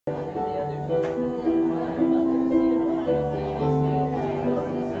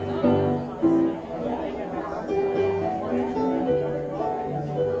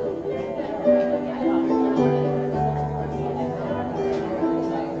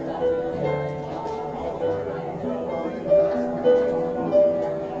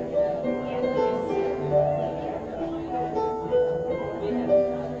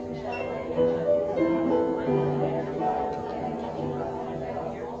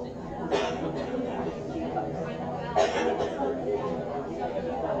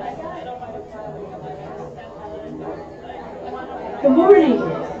Good morning.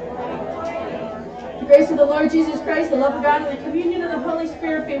 The grace of the Lord Jesus Christ, the love of God, and the communion of the Holy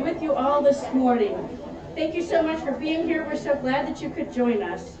Spirit be with you all this morning. Thank you so much for being here. We're so glad that you could join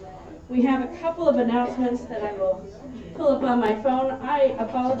us. We have a couple of announcements that I will pull up on my phone. I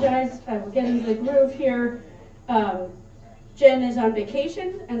apologize. I will get into the groove here. Jen is on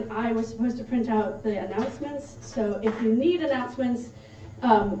vacation, and I was supposed to print out the announcements. So if you need announcements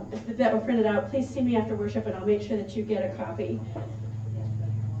that were printed out, please see me after worship, and I'll make sure that you get a copy.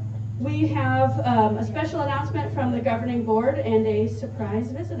 We have a special announcement from the governing board and a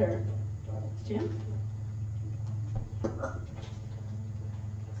surprise visitor. Jim?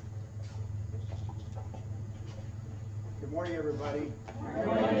 Good morning, everybody. Good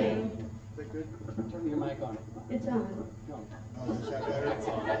morning. Is that good? Turn your mic on. It's on. No. Oh, is that better? Is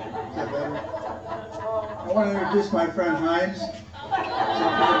that better? I want to introduce my friend Heinz.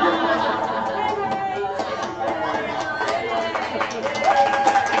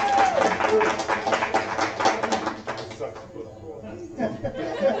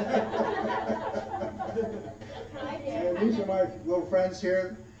 And these are my little friends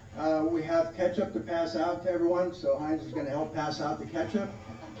here. We have ketchup to pass out to everyone, so Heinz is going to help pass out the ketchup.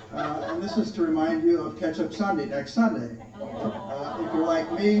 And this is to remind you of Ketchup Sunday, next Sunday. If you're like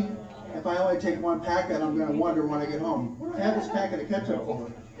me, if I only take one packet, I'm going to wonder when I get home, what do I have this packet of ketchup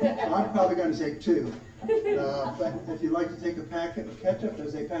for? So I'm probably going to take two. But if you'd like to take a packet of ketchup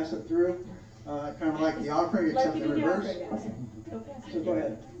as they pass it through, kind of like the offering, except in reverse. So go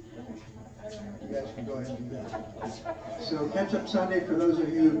ahead. You guys can go ahead and do that. So Ketchup Sunday, for those of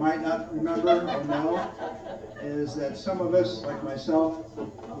you who might not remember or know, is that some of us, like myself, a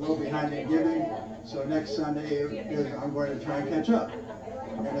little behind in giving. So next Sunday, I'm going to try and catch up.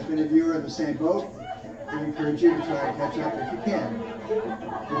 And if any of you are in the same boat, I encourage you to try and catch up if you can.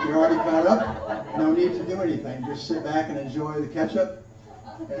 If you're already caught up, no need to do anything. Just sit back and enjoy the ketchup.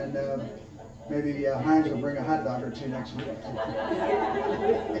 And maybe Heinz will bring a hot dog or two next week.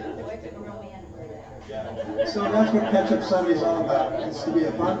 So that's what Ketchup Sunday is all about. It's to be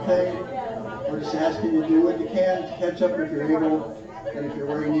a fun thing. We're just asking you to do what you can to catch up if you're able, and if you're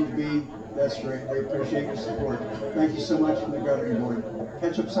where you need to be, that's great. We appreciate your support. Thank you so much from the governing board.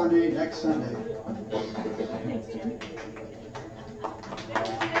 Ketchup Sunday next Sunday. Thanks, Jim.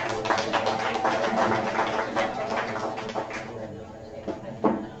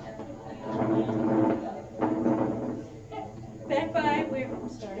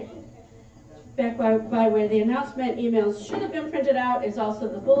 Back by where the announcement emails should have been printed out is also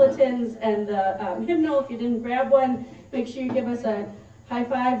the bulletins and the hymnal. If you didn't grab one, make sure you give us a high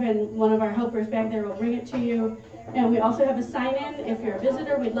five, and one of our helpers back there will bring it to you. And we also have a sign-in. If you're a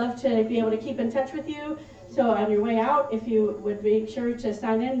visitor, we'd love to be able to keep in touch with you. So on your way out, if you would make sure to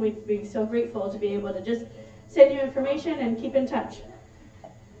sign in, we'd be so grateful to be able to just send you information and keep in touch.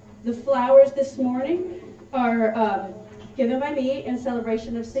 The flowers this morning are given by me in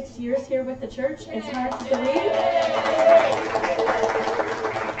celebration of 6 years here with the church. It's hard to believe.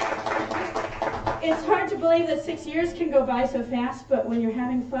 It's hard to believe that 6 years can go by so fast, but when you're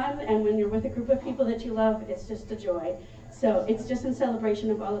having fun and when you're with a group of people that you love, it's just a joy. So it's just in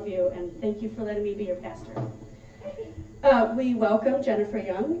celebration of all of you, and thank you for letting me be your pastor. We welcome Jennifer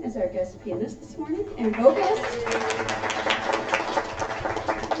Young as our guest pianist this morning and vocalist.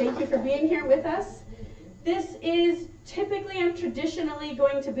 Thank you for being here with us. This is typically and traditionally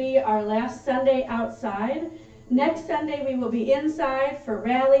going to be our last Sunday outside. Next Sunday we will be inside for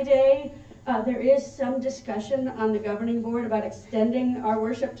Rally Day. There is some discussion on the governing board about extending our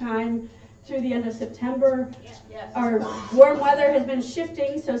worship time through the end of September. Yes. Our warm weather has been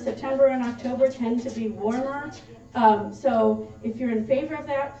shifting, so September and October tend to be warmer. So if you're in favor of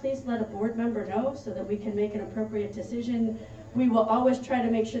that, please let a board member know so that we can make an appropriate decision. We will always try to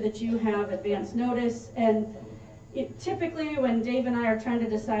make sure that you have advance notice, and typically when Dave and I are trying to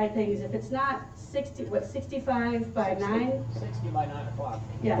decide things, if it's not 65 by 9? 60 by 9 o'clock.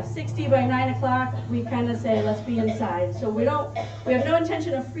 Yeah, 60 by 9 o'clock, we kind of say, let's be inside. So we have no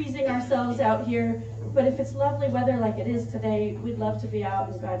intention of freezing ourselves out here, but if it's lovely weather like it is today, we'd love to be out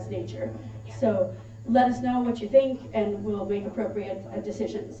in God's nature. So let us know what you think, and we'll make appropriate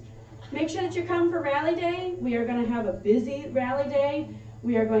decisions. Make sure that you come for Rally Day. We are going to have a busy Rally Day.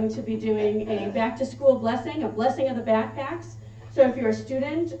 We are going to be doing a back-to-school blessing, a blessing of the backpacks. So if you're a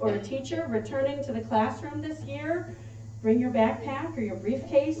student or a teacher returning to the classroom this year, bring your backpack or your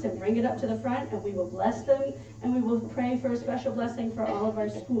briefcase and bring it up to the front, and we will bless them, and we will pray for a special blessing for all of our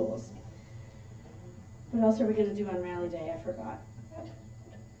schools. What else are we going to do on Rally Day? I forgot.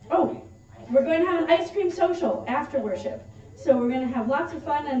 Oh, we're going to have an ice cream social after worship. So we're going to have lots of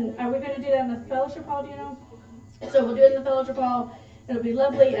fun, and are we going to do that in the fellowship hall, do you know? So we'll do it in the fellowship hall. It'll be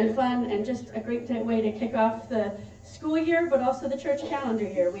lovely and fun and just a great way to kick off the school year, but also the church calendar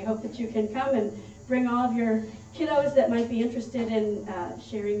year. We hope that you can come and bring all of your kiddos that might be interested in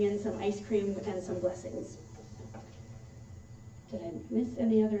sharing in some ice cream and some blessings. Did I miss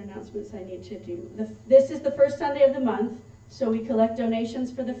any other announcements I need to do? This is the first Sunday of the month, so we collect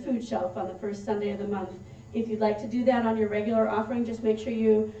donations for the food shelf on the first Sunday of the month. If you'd like to do that on your regular offering, just make sure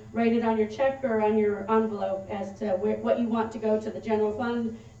you write it on your check or on your envelope as to what you want to go to the general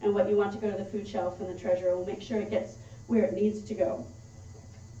fund and what you want to go to the food shelf, and the treasurer will make sure it gets where it needs to go.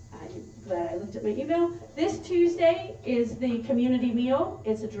 I'm glad I looked at my email. This Tuesday is the community meal.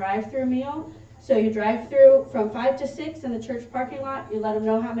 It's a drive-through meal. So you drive through from 5 to 6 in the church parking lot. You let them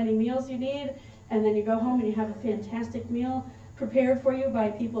know how many meals you need, and then you go home and you have a fantastic meal prepared for you by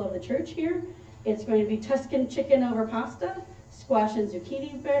people of the church here. It's going to be Tuscan chicken over pasta, squash and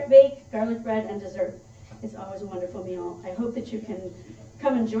zucchini bake, garlic bread, and dessert. It's always a wonderful meal. I hope that you can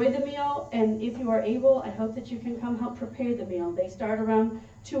come enjoy the meal, and if you are able, I hope that you can come help prepare the meal. They start around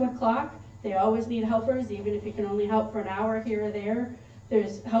 2 o'clock. They always need helpers, even if you can only help for an hour here or there.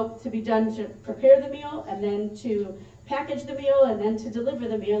 There's help to be done to prepare the meal, and then to package the meal, and then to deliver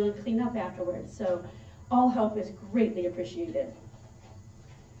the meal and clean up afterwards. So all help is greatly appreciated.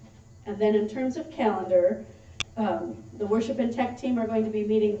 And then in terms of calendar, the worship and tech team are going to be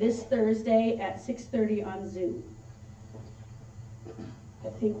meeting this Thursday at 6:30 on Zoom. I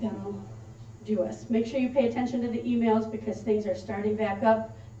think that'll do us. Make sure you pay attention to the emails because things are starting back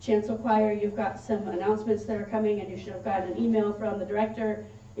up. Chancel Choir, you've got some announcements that are coming, and you should have gotten an email from the director.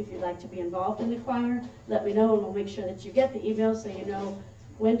 If you'd like to be involved in the choir, let me know, and we'll make sure that you get the email so you know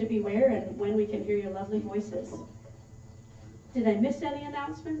when to be where and when we can hear your lovely voices. Did I miss any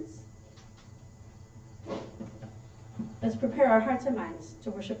announcements? Let's prepare our hearts and minds to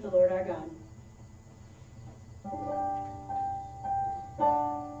worship the Lord our God.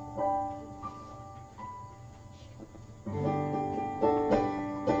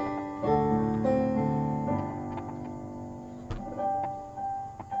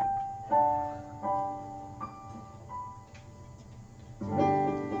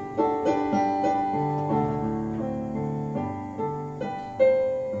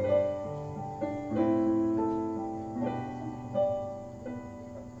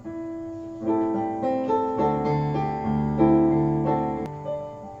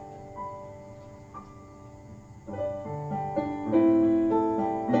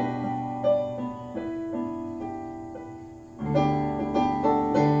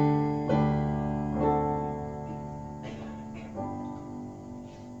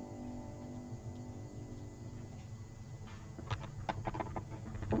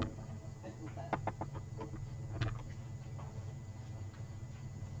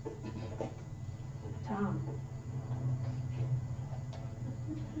 Tom.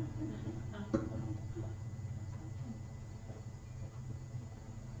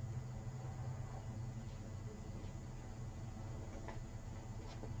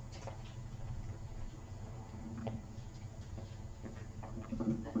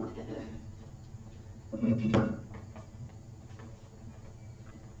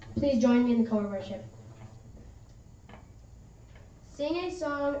 Please join me in the choir worship. Sing a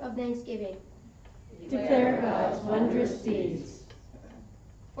song of thanksgiving. Declare God's wondrous deeds.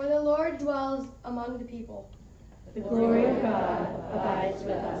 For the Lord dwells among the people. The glory of God abides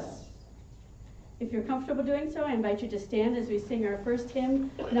with us. If you're comfortable doing so, I invite you to stand as we sing our first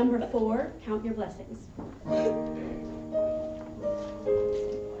hymn, number 4, Count Your Blessings.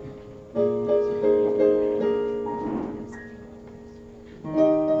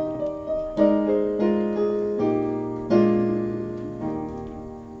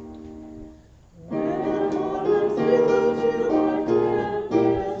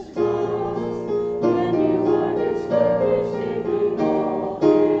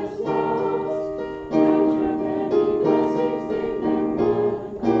 Blessings, take them one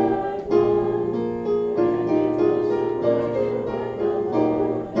by one, and it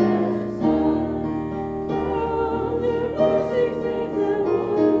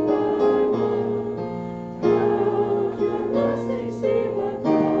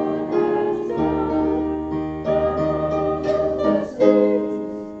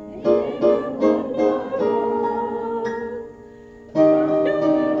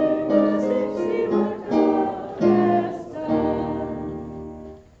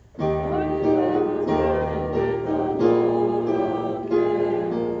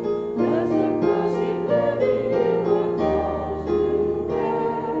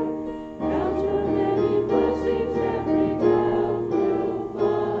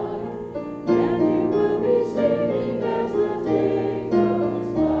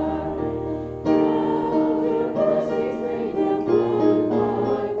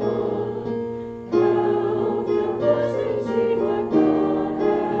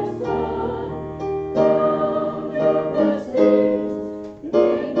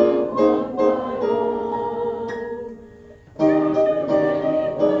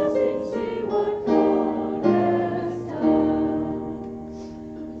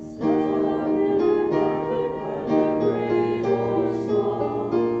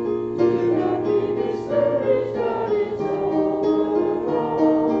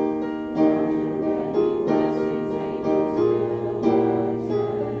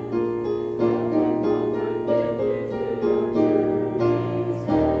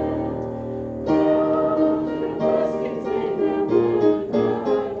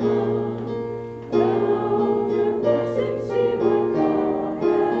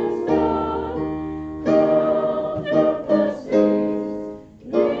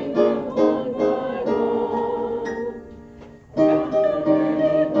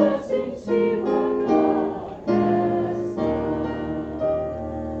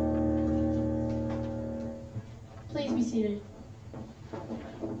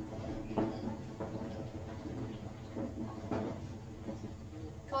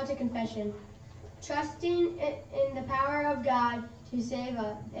call to confession. Trusting in the power of God to save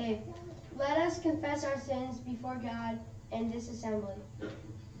us, let us confess our sins before God and this assembly.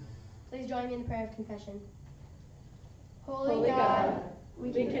 Please join me in the prayer of confession. Holy God,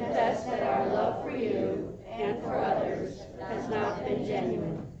 we confess that our love for you and for others has not been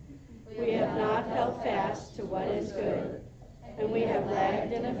genuine. We have not held fast to what is good, and we have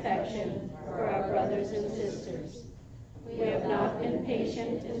lagged in affection for our brothers and sisters. We have not been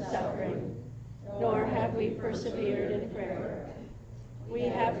patient in suffering, nor have we persevered in prayer. We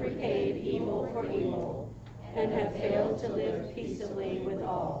have repaid evil for evil, and have failed to live peaceably with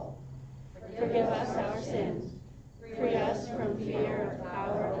all. Forgive us our sins, free us from fear of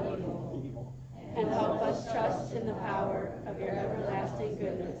power of evil, and help us trust in the power of your everlasting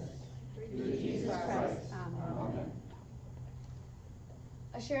goodness. Through Jesus Christ. Amen.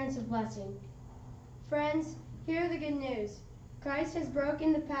 Assurance of blessing. Friends, hear the good news. Christ has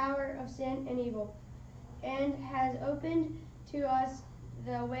broken the power of sin and evil, and has opened to us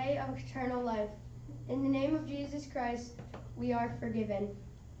the way of eternal life. In the name of Jesus Christ, we are forgiven.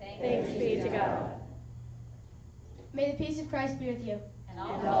 Thanks be to God. May the peace of Christ be with you.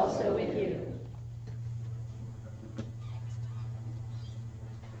 And also with you.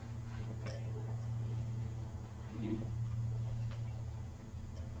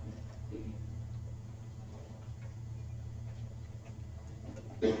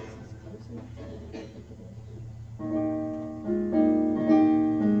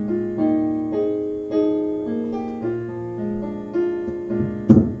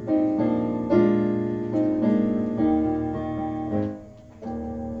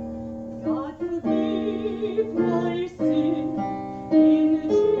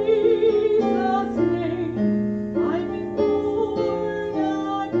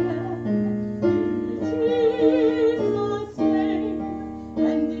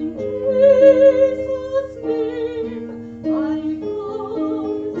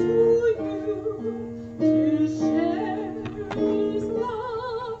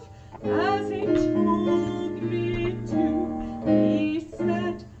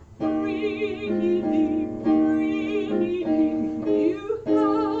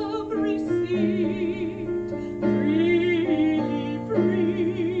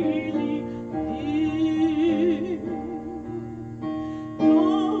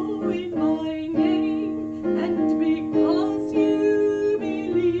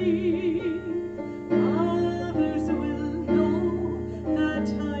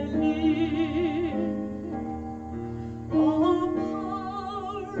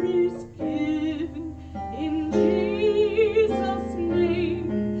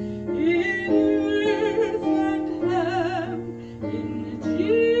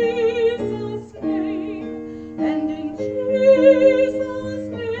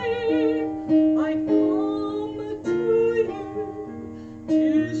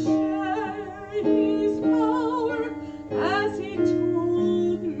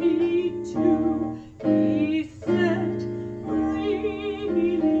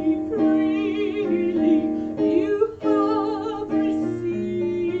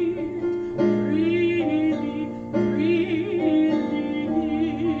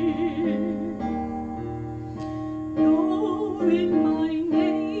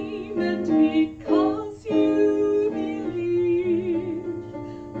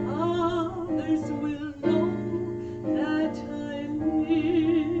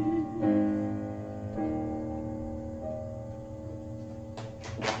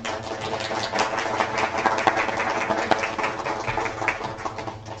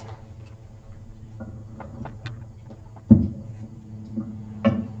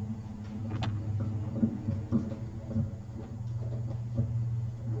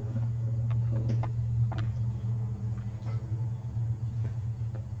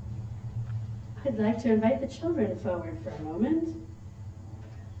 I'd like to invite the children forward for a moment.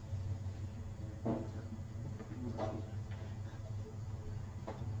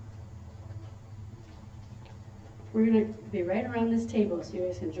 We're going to be right around this table, so you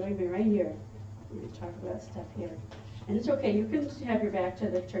guys can join me right here. We're going to talk about stuff here. And it's okay, you can have your back to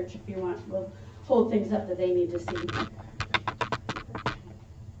the church if you want. We'll hold things up that they need to see.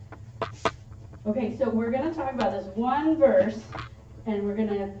 Okay, so we're going to talk about this one verse, and we're going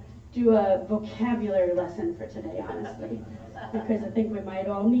to do a vocabulary lesson for today, honestly, because I think we might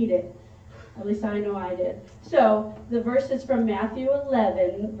all need it. At least I know I did. So the verse is from Matthew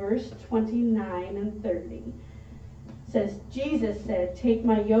 11, verse 29 and 30. It says, Jesus said, "Take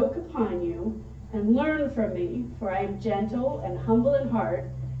my yoke upon you and learn from me, for I am gentle and humble in heart,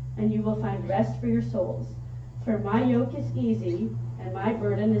 and you will find rest for your souls. For my yoke is easy and my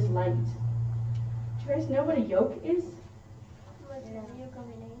burden is light. Do you guys know what a yoke is?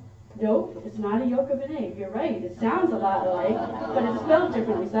 Nope, it's not a yoke of an egg. You're right. It sounds a lot alike, but it's spelled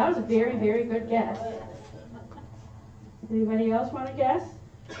differently. So that was a very, very good guess. Anybody else want to guess?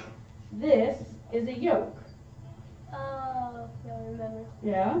 This is a yoke. Oh, I remember.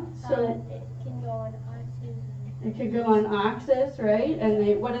 Yeah. So it can go on oxes. it could go on oxes, right?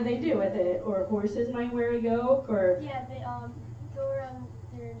 And what do they do with it? Or horses might wear a yoke, or Yeah, they go around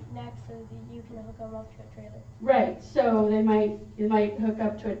their neck so that you can hook them up to a trailer. right. So they might hook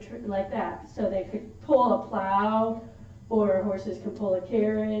up to like that, so they could pull a plow, or horses can pull a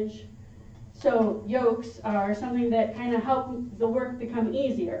carriage. So yokes are something that kind of help the work become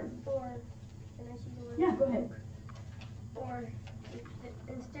easier. Or, can I see the word? Yeah, go ahead. Or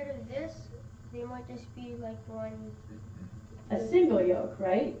instead of this, they might just be like one. A single yoke,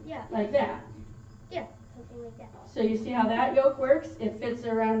 right? Yeah. Like that. Yeah, something like that. So you see how that yoke works? It fits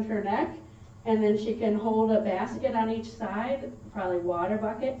around her neck, and then she can hold a basket on each side, probably water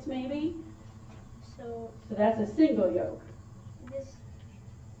buckets maybe. So So that's a single yoke. this.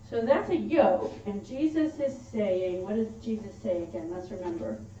 So that's a yoke, and Jesus is saying, what does Jesus say again? Let's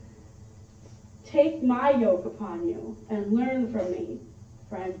remember. Take my yoke upon you and learn from me,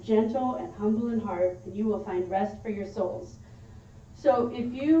 for I am gentle and humble in heart, and you will find rest for your souls. So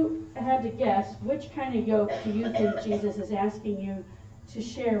if you had to guess, which kind of yoke do you think Jesus is asking you to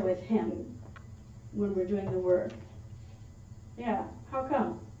share with him when we're doing the work? Yeah, how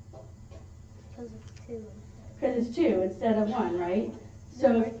come? Because it's two. Because it's two instead of one, right?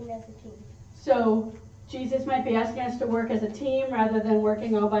 They're So, working as a team. so Jesus might be asking us to work as a team rather than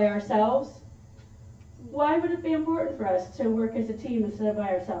working all by ourselves. Why would it be important for us to work as a team instead of by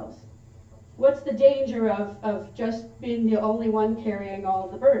ourselves? What's the danger of just being the only one carrying all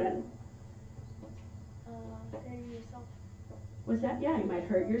of the burden? Hurting yourself. Was that? Yeah, you might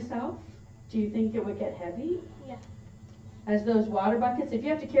hurt yourself. Do you think it would get heavy? Yeah. As those water buckets, if you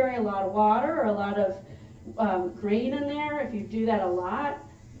have to carry a lot of water or a lot of grain in there, if you do that a lot,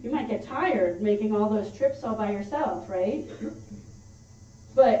 you might get tired making all those trips all by yourself, right?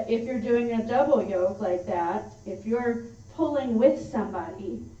 But if you're doing a double yoke like that, if you're pulling with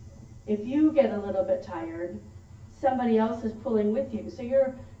somebody, if you get a little bit tired, somebody else is pulling with you. So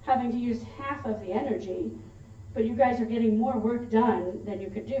you're having to use half of the energy, but you guys are getting more work done than you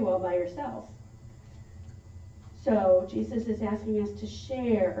could do all by yourself. So Jesus is asking us to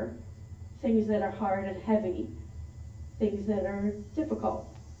share things that are hard and heavy, things that are difficult.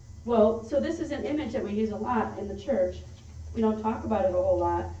 Well, so this is an image that we use a lot in the church. We don't talk about it a whole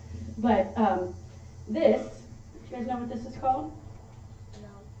lot, but this, you guys know what this is called? No.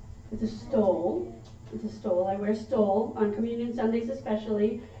 It's a stole. It's a stole. I wear stole on communion Sundays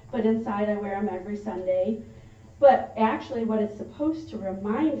especially, but inside I wear them every Sunday. But actually what it's supposed to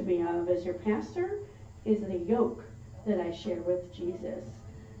remind me of as your pastor is the yoke that I share with Jesus.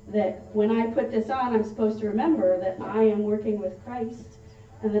 That when I put this on, I'm supposed to remember that I am working with Christ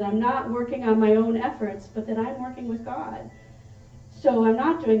and that I'm not working on my own efforts, but that I'm working with God. So I'm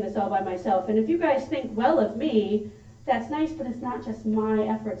not doing this all by myself. And if you guys think well of me, that's nice, but it's not just my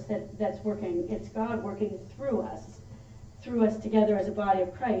efforts that's working. It's God working through us together as a body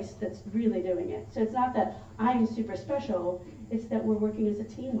of Christ that's really doing it. So it's not that I'm super special, it's that we're working as a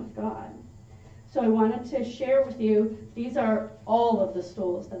team with God. So I wanted to share with you, these are all of the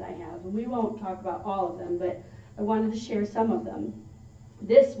stoles that I have, and we won't talk about all of them, but I wanted to share some of them.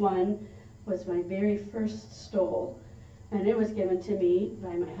 This one was my very first stole, and it was given to me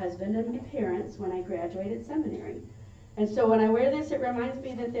by my husband and my parents when I graduated seminary. And so when I wear this, it reminds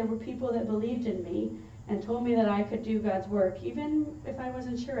me that there were people that believed in me and told me that I could do God's work, even if I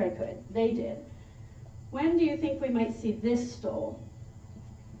wasn't sure I could. They did. When do you think we might see this stole?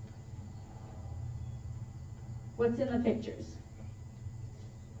 What's in the pictures?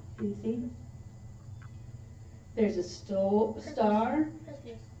 Can you see? There's a star.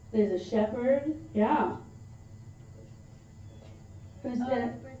 There's a shepherd. Yeah. Who's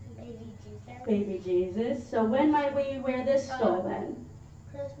that? Baby Jesus. So when might we wear this stole then?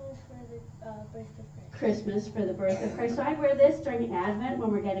 Christmas for the birth of Christ. Christmas for the birth of Christ. So I wear this during Advent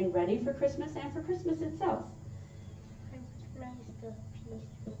when we're getting ready for Christmas and for Christmas itself.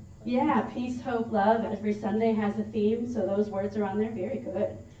 Yeah, peace, hope, love. Every Sunday has a theme, so those words are on there. Very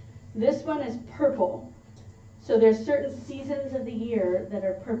good. This one is purple. So there's certain seasons of the year that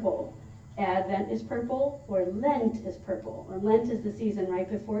are purple. Advent is purple, or Lent is purple. Or Lent is the season right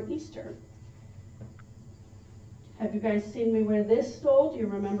before Easter. Have you guys seen me wear this stole? Do you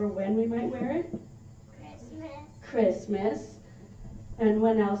remember when we might wear it? Christmas. Christmas. And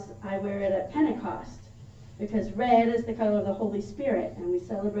when else? I wear it at Pentecost. because red is the color of the Holy Spirit, and we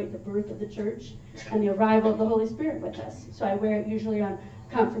celebrate the birth of the church and the arrival of the Holy Spirit with us. So I wear it usually on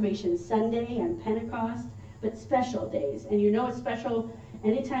Confirmation Sunday and Pentecost, but special days. And you know it's special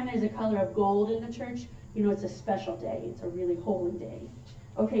anytime there's a color of gold in the church, you know it's a special day. It's a really holy day.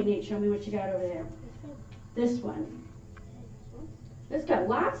 Okay, Nate, show me what you got over there. This one. It's got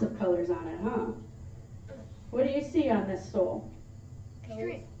lots of colors on it, huh? What do you see on this stole?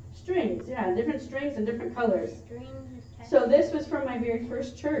 Strings. Strings, yeah, different strings and different colors. So this was from my very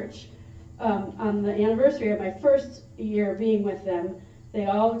first church. On the anniversary of my first year being with them, they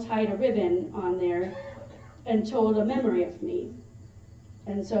all tied a ribbon on there and told a memory of me.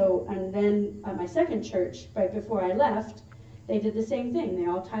 And then at my second church, right before I left, they did the same thing. They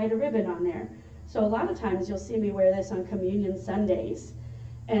all tied a ribbon on there. So a lot of times you'll see me wear this on Communion Sundays.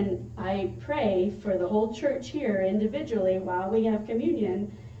 And I pray for the whole church here individually while we have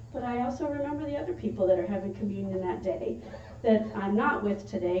communion, but I also remember the other people that are having communion that day that I'm not with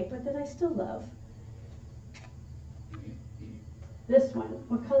today, but that I still love. This one,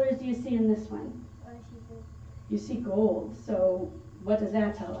 what colors do you see in this one? You see gold. So what does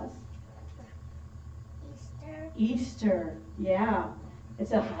that tell us? Easter, yeah.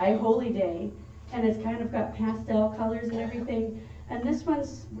 It's a high holy day, and it's kind of got pastel colors and everything. And this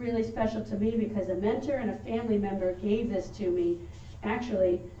one's really special to me because a mentor and a family member gave this to me.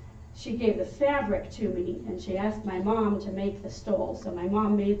 Actually, she gave the fabric to me, and she asked my mom to make the stole. So my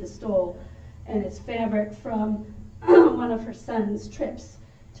mom made the stole, and it's fabric from one of her son's trips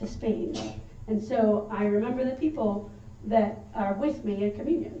to Spain. And so I remember the people that are with me at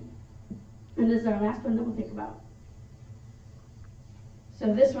communion. And this is our last one that we'll think about.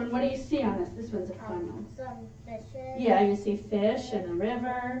 So this one, what do you see on this? This one's a fun one. Some fishes. Yeah, you see fish and a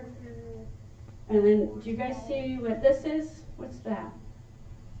river. And then, do you guys see what this is? What's that?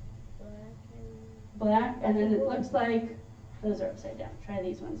 Black, and then it looks like, those are upside down. Try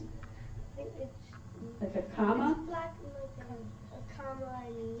these ones. Like a comma? It's black like a comma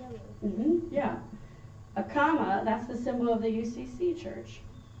and yellow. Yeah. A comma, that's the symbol of the UCC church.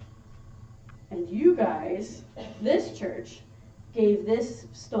 And you guys, this church, gave this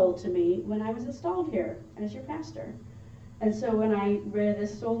stole to me when I was installed here as your pastor. And so when I wear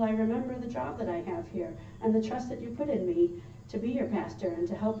this stole, I remember the job that I have here and the trust that you put in me to be your pastor and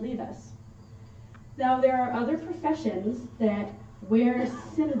to help lead us. Now, there are other professions that wear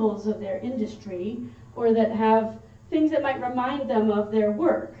symbols of their industry or that have things that might remind them of their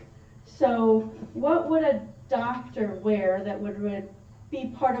work. So what would a doctor wear that would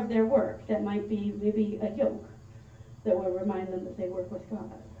be part of their work? That might be maybe a yoke that would remind them that they work with God.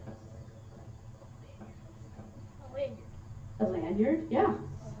 A lanyard, yeah.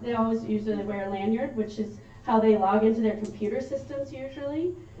 They always usually wear a lanyard, which is how they log into their computer systems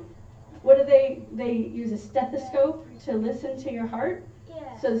usually. What do they use a stethoscope to listen to your heart?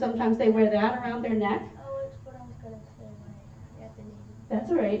 Yeah. So sometimes they wear that around their neck. Oh, it's what I was going to say. That's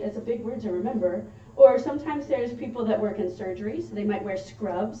all right, it's a big word to remember. Or sometimes there's people that work in surgery, so they might wear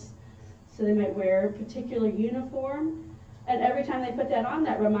scrubs. So they might wear a particular uniform. And every time they put that on,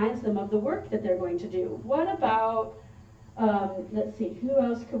 that reminds them of the work that they're going to do. What about, let's see, who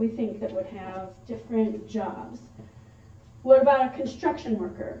else could we think that would have different jobs? What about a construction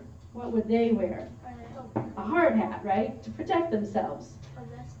worker? What would they wear? A hard hat, right? To protect themselves.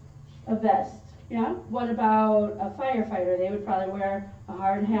 A vest, yeah. What about a firefighter? They would probably wear a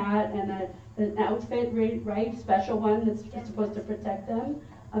hard hat and an outfit, right? Special one that's supposed to protect them.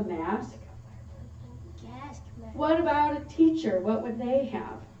 A mask. What about a teacher? What would they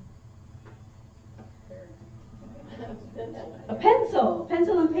have? A pencil.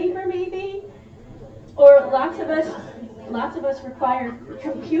 Pencil and paper, maybe? Or lots of us require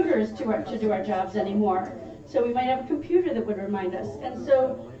computers to do our jobs anymore. So we might have a computer that would remind us. And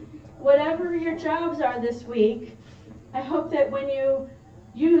so whatever your jobs are this week, I hope that when you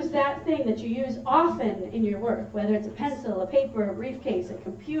use that thing that you use often in your work, whether it's a pencil, a paper, a briefcase, a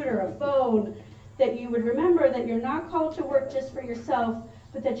computer, a phone, that you would remember that you're not called to work just for yourself,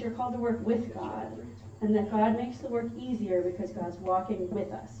 but that you're called to work with God. And that God makes the work easier because God's walking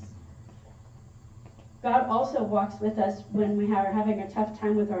with us. God also walks with us when we are having a tough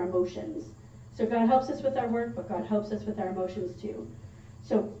time with our emotions. So God helps us with our work, but God helps us with our emotions too.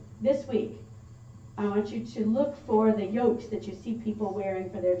 So this week, I want you to look for the yokes that you see people wearing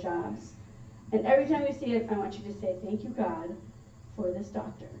for their jobs. And every time you see it, I want you to say, thank you, God, for this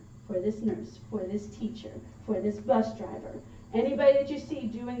doctor, for this nurse, for this teacher, for this bus driver. Anybody that you see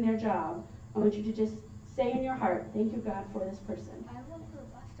doing their job, I want you to just say in your heart, thank you, God, for this person. I want for a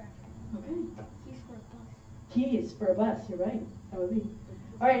bus driver. Okay. He's for a bus. Keys for a bus, you're right. That would be.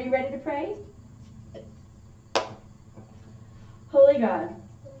 All right, are you ready to pray? Holy God,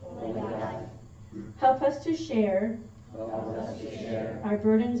 help us to share our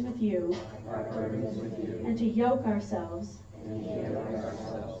burdens with you and to yoke ourselves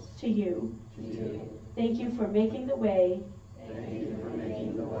to you. Thank you for making the way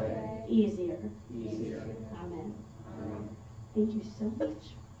easier. Amen. Thank you so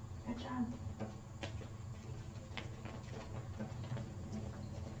much. Good job.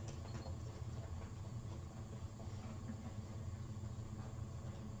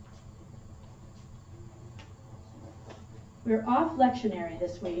 We're off lectionary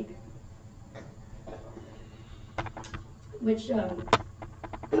this week, which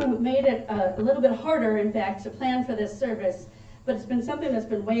made it a little bit harder, in fact, to plan for this service. But it's been something that's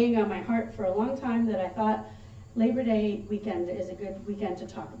been weighing on my heart for a long time that I thought Labor Day weekend is a good weekend to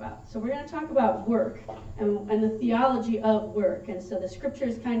talk about. So we're going to talk about work and the theology of work. And so the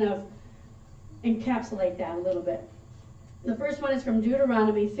scriptures kind of encapsulate that a little bit. The first one is from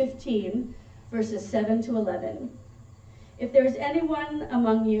Deuteronomy 15, verses 7 to 11. If there is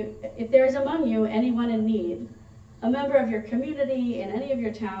among you anyone in need, a member of your community in any of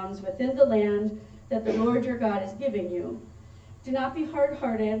your towns within the land that the Lord your God is giving you, do not be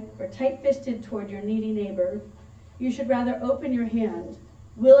hard-hearted or tight-fisted toward your needy neighbor. You should rather open your hand,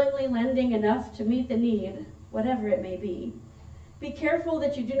 willingly lending enough to meet the need, whatever it may be. Be careful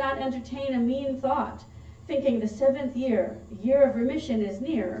that you do not entertain a mean thought, thinking the seventh year, the year of remission, is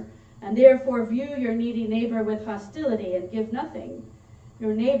near, and therefore view your needy neighbor with hostility and give nothing.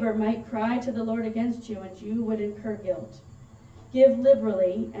 Your neighbor might cry to the Lord against you, and you would incur guilt. Give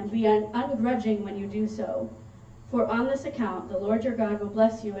liberally and be ungrudging when you do so. For on this account the Lord your God will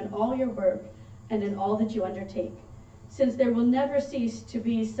bless you in all your work and in all that you undertake. Since there will never cease to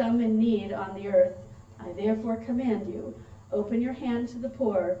be some in need on the earth, I therefore command you, open your hand to the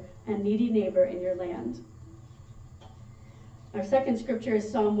poor and needy neighbor in your land. Our second scripture is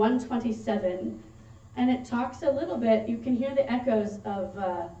Psalm 127, and it talks a little bit, you can hear the echoes of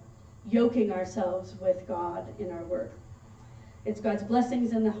yoking ourselves with God in our work. It's God's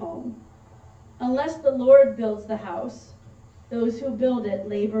blessings in the home. Unless the Lord builds the house, those who build it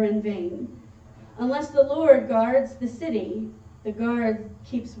labor in vain. Unless the Lord guards the city, the guard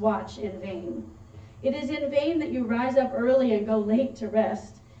keeps watch in vain. It is in vain that you rise up early and go late to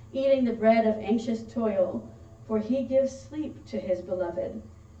rest, eating the bread of anxious toil, for he gives sleep to his beloved.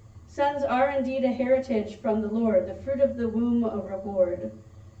 Sons are indeed a heritage from the Lord, the fruit of the womb a reward.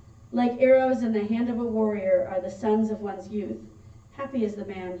 Like arrows in the hand of a warrior are the sons of one's youth. Happy is the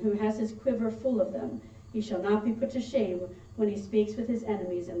man who has his quiver full of them. He shall not be put to shame when he speaks with his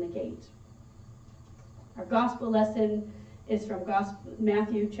enemies in the gate. Our gospel lesson is from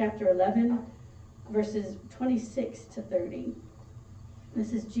Matthew chapter 11, verses 26 to 30.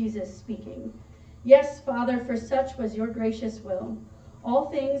 This is Jesus speaking. Yes, Father, for such was your gracious will. All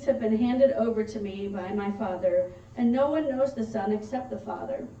things have been handed over to me by my Father, and no one knows the Son except the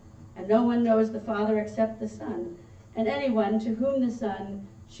Father, and no one knows the Father except the Son, and anyone to whom the Son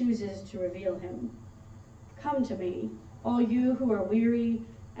chooses to reveal him. Come to me, all you who are weary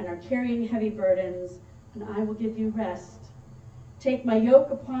and are carrying heavy burdens, and I will give you rest. Take my yoke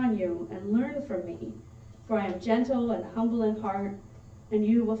upon you and learn from me, for I am gentle and humble in heart, and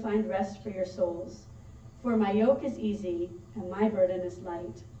you will find rest for your souls. For my yoke is easy and my burden is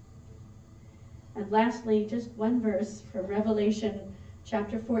light. And lastly, just one verse from Revelation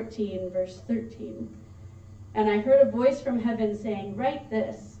chapter 14, verse 13. And I heard a voice from heaven saying, write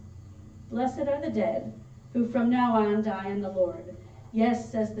this, blessed are the dead, who from now on die in the Lord. Yes,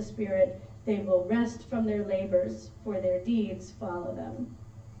 says the Spirit, they will rest from their labors, for their deeds follow them.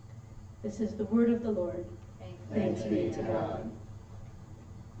 This is the word of the Lord. Thanks be to God.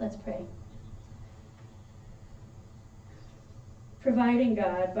 Let's pray. Providing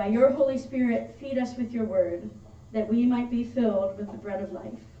God, by your Holy Spirit, feed us with your word, that we might be filled with the bread of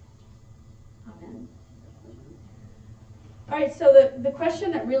life. Amen. All right, so the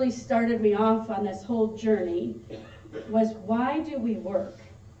question that really started me off on this whole journey was, why do we work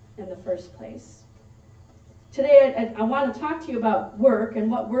in the first place? Today, I want to talk to you about work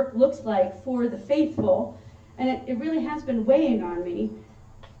and what work looks like for the faithful, and it really has been weighing on me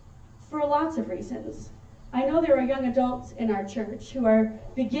for lots of reasons. I know there are young adults in our church who are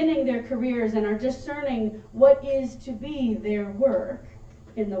beginning their careers and are discerning what is to be their work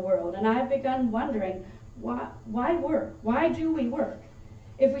in the world. And I've begun wondering, why work? Why do we work?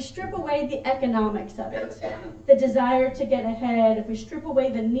 If we strip away the economics of it, the desire to get ahead, if we strip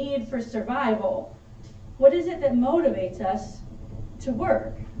away the need for survival, what is it that motivates us to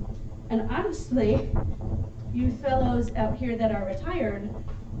work? And honestly, you fellows out here that are retired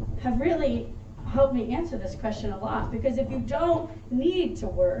have really helped me answer this question a lot, because if you don't need to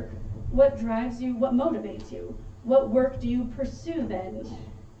work, what drives you, what motivates you? What work do you pursue then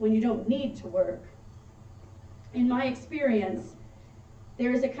when you don't need to work? In my experience,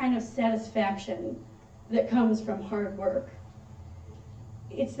 there is a kind of satisfaction that comes from hard work.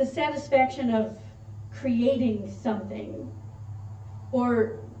 It's the satisfaction of creating something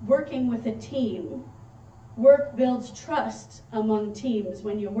or working with a team. Work builds trust among teams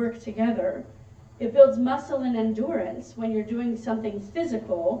when you work together. It builds muscle and endurance when you're doing something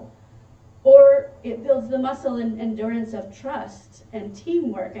physical, or it builds the muscle and endurance of trust and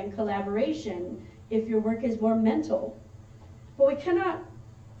teamwork and collaboration if your work is more mental. But we cannot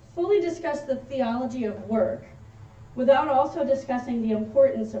fully discuss the theology of work without also discussing the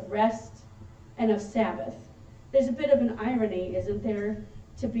importance of rest and of Sabbath. There's a bit of an irony, isn't there,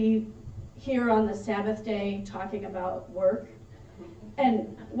 to be here on the Sabbath day talking about work.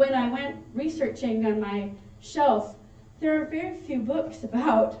 And when I went researching on my shelf, there are very few books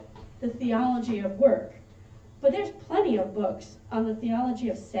about the theology of work. But there's plenty of books on the theology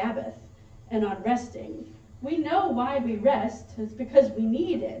of Sabbath and on resting. We know why we rest. It's because we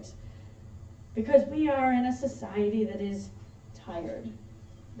need it. Because we are in a society that is tired,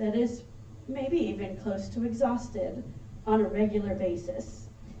 that is maybe even close to exhausted on a regular basis.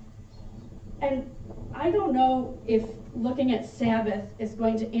 And I don't know if looking at Sabbath is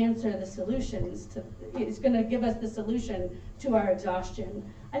going to answer the solutions to, it's going to give us the solution to our exhaustion.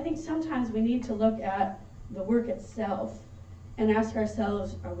 I think sometimes we need to look at the work itself and ask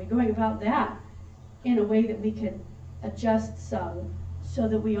ourselves, are we going about that in a way that we could adjust some so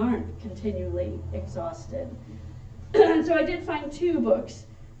that we aren't continually exhausted? So I did find two books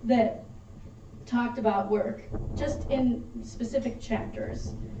that talked about work, just in specific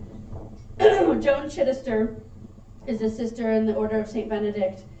chapters. Joan Chittister is a sister in the Order of St.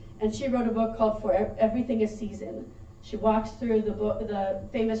 Benedict, and she wrote a book called For Everything a Season. She walks through the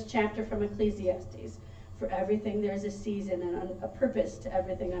famous chapter from Ecclesiastes. For everything there's a season and a purpose to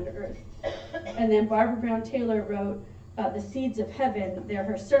everything under earth. And then Barbara Brown Taylor wrote The Seeds of Heaven. They're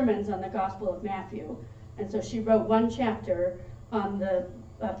her sermons on the Gospel of Matthew. And so she wrote one chapter on the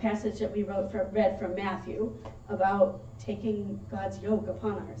passage that we read from Matthew about taking God's yoke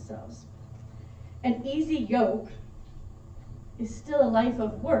upon ourselves. An easy yoke is still a life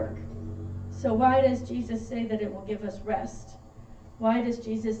of work. So why does Jesus say that it will give us rest? Why does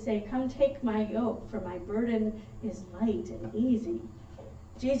Jesus say, come take my yoke, for my burden is light and easy?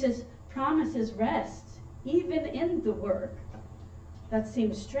 Jesus promises rest, even in the work. That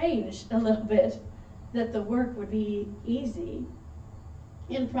seems strange a little bit, that the work would be easy.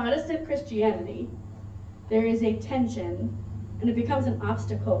 In Protestant Christianity, there is a tension, and it becomes an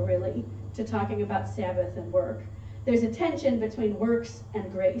obstacle, really, to talking about Sabbath and work. There's a tension between works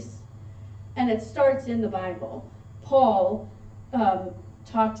and grace, and it starts in the Bible. Paul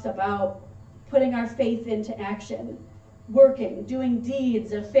talks about putting our faith into action, working, doing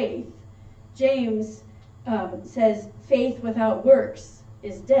deeds of faith. James says faith without works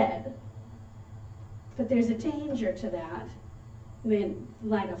is dead. But there's a danger to that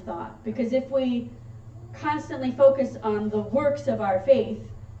line of thought, because if we constantly focus on the works of our faith,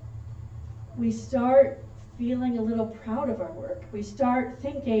 we start feeling a little proud of our work. We start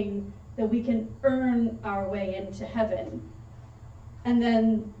thinking that we can earn our way into heaven. And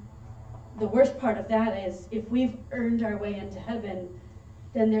then the worst part of that is, if we've earned our way into heaven,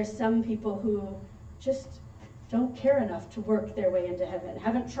 then there's some people who just don't care enough to work their way into heaven,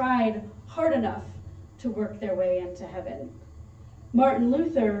 haven't tried hard enough to work their way into heaven. Martin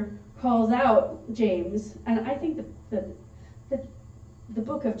Luther calls out James, and I think the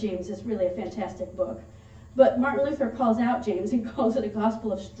book of James is really a fantastic book. But Martin Luther calls out James and calls it a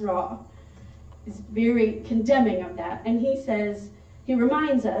gospel of straw. He's very condemning of that. And he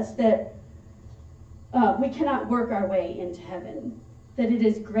reminds us that we cannot work our way into heaven, that it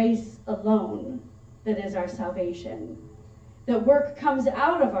is grace alone that is our salvation, that work comes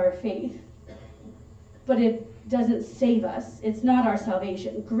out of our faith, but it doesn't save us. It's not our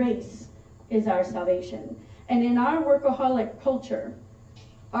salvation. Grace is our salvation. And in our workaholic culture,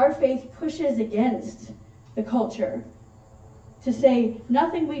 our faith pushes against the culture to say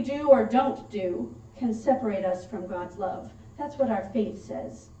nothing we do or don't do can separate us from God's love. That's what our faith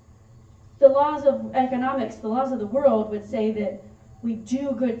says. The laws of economics, the laws of the world would say that we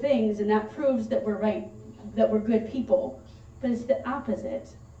do good things and that proves that we're right, that we're good people. But it's the opposite.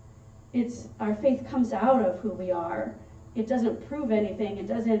 It's our faith comes out of who we are. It doesn't prove anything. It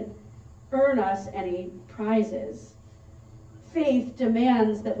doesn't earn us any prizes. Faith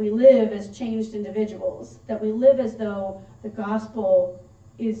demands that we live as changed individuals, that we live as though the gospel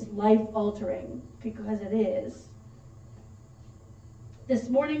is life-altering, because it is. This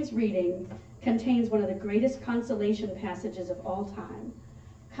morning's reading contains one of the greatest consolation passages of all time.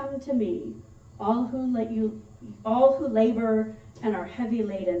 Come to me, all who labor and are heavy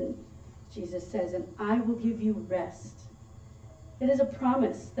laden, Jesus says, and I will give you rest. It is a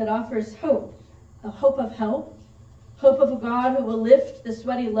promise that offers hope, a hope of help, hope of a God who will lift the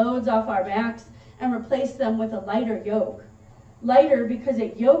sweaty loads off our backs and replace them with a lighter yoke. Lighter because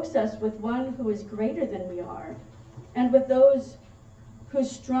it yokes us with one who is greater than we are, and with those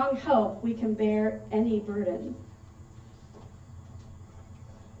whose strong help we can bear any burden.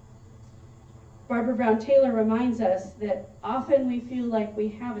 Barbara Brown Taylor reminds us that often we feel like we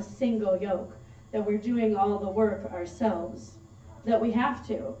have a single yoke, that we're doing all the work ourselves, that we have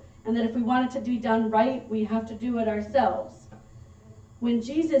to, and that if we want it to be done right, we have to do it ourselves. When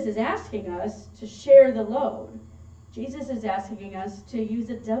Jesus is asking us to share the load, Jesus is asking us to use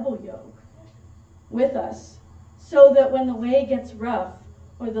a double yoke with us, so that when the way gets rough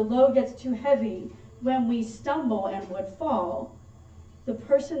or the load gets too heavy, when we stumble and would fall, the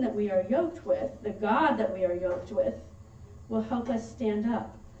person that we are yoked with, the God that we are yoked with, will help us stand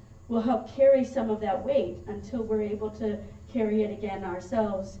up, will help carry some of that weight until we're able to carry it again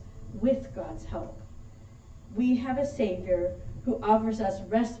ourselves with God's help. We have a Savior who offers us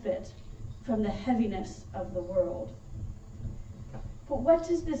respite from the heaviness of the world. But what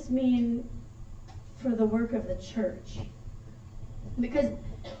does this mean for the work of the church? Because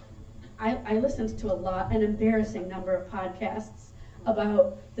I listened to an embarrassing number of podcasts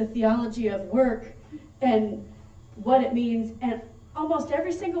about the theology of work and what it means, and almost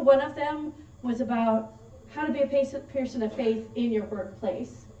every single one of them was about how to be a person of faith in your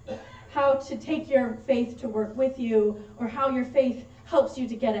workplace, how to take your faith to work with you, or how your faith helps you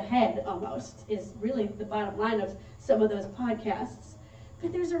to get ahead, almost, is really the bottom line of some of those podcasts.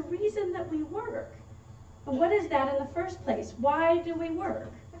 But there's a reason that we work. And what is that in the first place? Why do we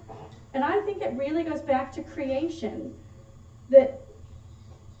work? And I think it really goes back to creation, that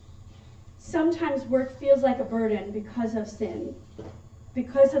sometimes work feels like a burden because of sin,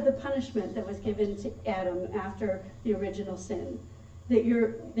 because of the punishment that was given to Adam after the original sin, that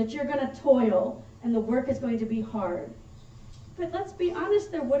you're going to toil and the work is going to be hard. But let's be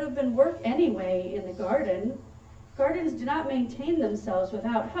honest, there would have been work anyway in the garden. Gardens do not maintain themselves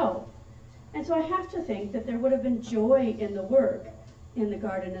without help. And so I have to think that there would have been joy in the work in the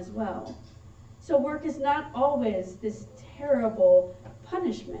garden as well. So work is not always this terrible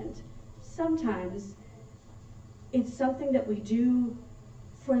punishment. Sometimes it's something that we do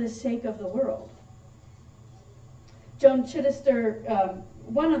for the sake of the world. Joan Chittister,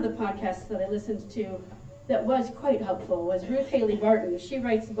 one of the podcasts that I listened to that was quite helpful was Ruth Haley Barton. She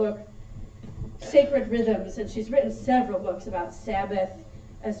writes the book Sacred Rhythms, and she's written several books about Sabbath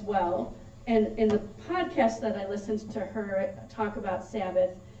as well. And in the podcast that I listened to her talk about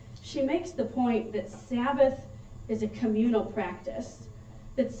Sabbath, she makes the point that Sabbath is a communal practice,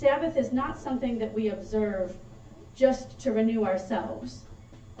 that Sabbath is not something that we observe just to renew ourselves.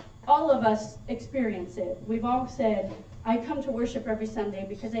 All of us experience it. We've all said, I come to worship every Sunday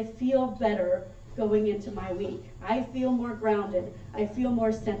because I feel better going into my week. I feel more grounded. I feel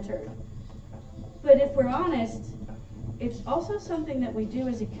more centered. But if we're honest, it's also something that we do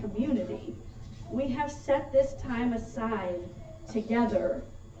as a community. We have set this time aside together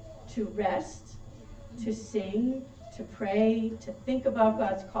to rest, to sing, to pray, to think about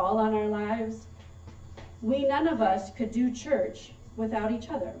God's call on our lives. None of us could do church without each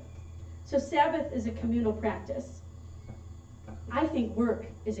other. So Sabbath is a communal practice. I think work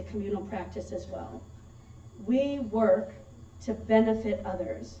is a communal practice as well. We work to benefit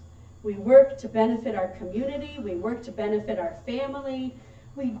others. We work to benefit our community. We work to benefit our family.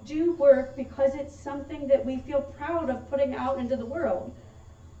 We do work because it's something that we feel proud of putting out into the world.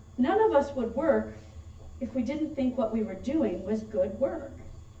 None of us would work if we didn't think what we were doing was good work.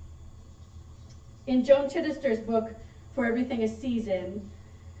 In Joan Chittister's book, For Everything a Season,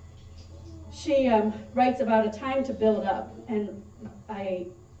 she writes about a time to build up, and I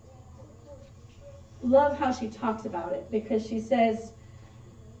love how she talks about it, because she says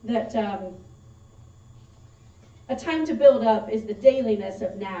that a time to build up is the dailiness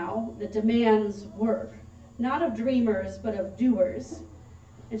of now that demands work, not of dreamers, but of doers.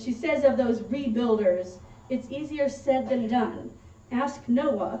 And she says of those rebuilders, it's easier said than done. Ask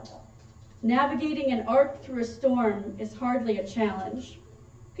Noah. Navigating an ark through a storm is hardly a challenge.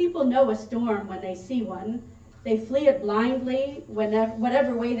 People know a storm when they see one. They flee it blindly,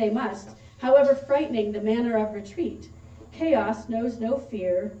 whatever way they must, however frightening the manner of retreat. Chaos knows no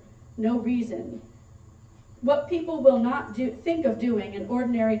fear, no reason. What people will not think of doing in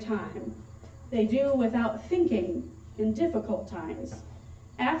ordinary time, they do without thinking in difficult times.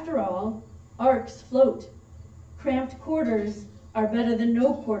 After all, arks float. Cramped quarters are better than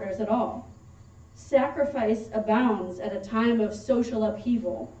no quarters at all. Sacrifice abounds at a time of social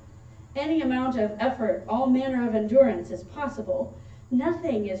upheaval. Any amount of effort, all manner of endurance is possible.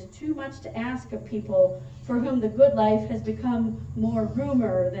 Nothing is too much to ask of people for whom the good life has become more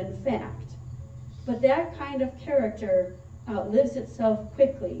rumor than fact. But that kind of character outlives itself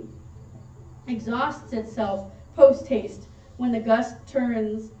quickly, exhausts itself post-haste when the gust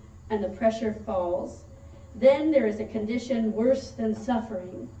turns and the pressure falls. Then there is a condition worse than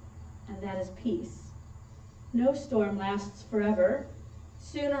suffering, and that is peace. No storm lasts forever.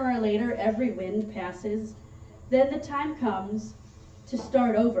 Sooner or later, every wind passes. Then the time comes to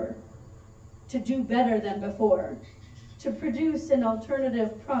start over, to do better than before, to produce an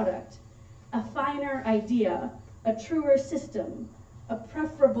alternative product, a finer idea, a truer system, a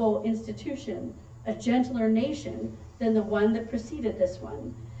preferable institution, a gentler nation than the one that preceded this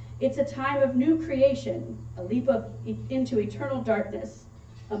one. It's a time of new creation, a leap into eternal darkness,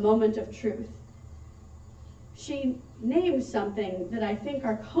 a moment of truth. She named something that I think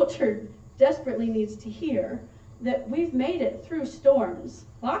our culture desperately needs to hear, that we've made it through storms,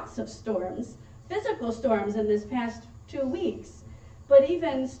 lots of storms, physical storms in this past 2 weeks, but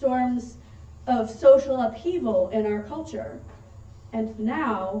even storms of social upheaval in our culture. And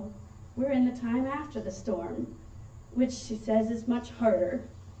now we're in the time after the storm, which she says is much harder.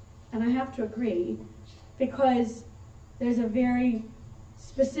 And I have to agree, because there's a very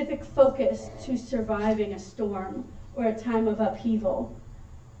specific focus to surviving a storm or a time of upheaval.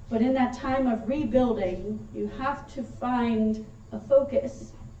 But in that time of rebuilding, you have to find a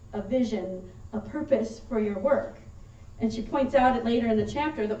focus, a vision, a purpose for your work. And she points out it later in the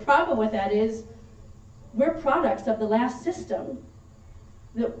chapter, the problem with that is we're products of the last system.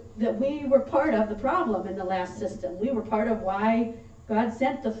 That we were part of the problem in the last system. We were part of why God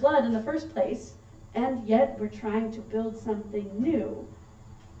sent the flood in the first place, and yet we're trying to build something new.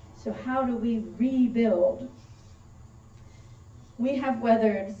 So how do we rebuild? We have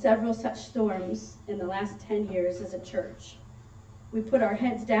weathered several such storms in the last 10 years as a church. We put our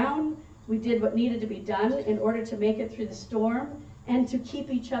heads down, we did what needed to be done in order to make it through the storm and to keep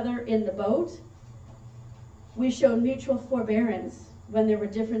each other in the boat. We showed mutual forbearance when there were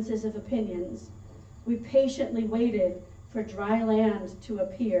differences of opinions. We patiently waited for dry land to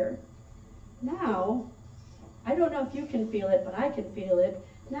appear. Now, I don't know if you can feel it, but I can feel it.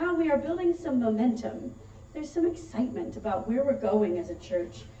 Now we are building some momentum. There's some excitement about where we're going as a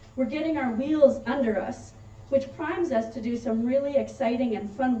church. We're getting our wheels under us, which primes us to do some really exciting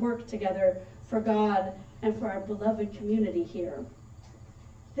and fun work together for God and for our beloved community here.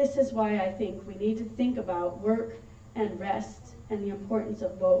 This is why I think we need to think about work and rest and the importance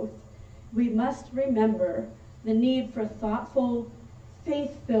of both. We must remember the need for thoughtful,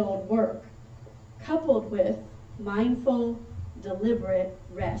 faith-filled work, coupled with mindful, deliberate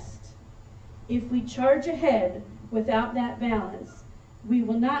rest. If we charge ahead without that balance, we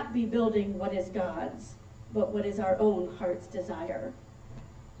will not be building what is God's, but what is our own heart's desire.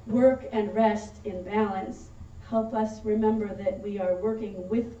 Work and rest in balance help us remember that we are working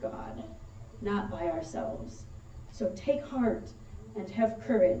with God, not by ourselves. So take heart and have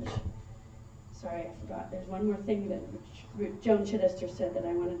courage. Sorry, I forgot. There's one more thing that Joan Chittister said that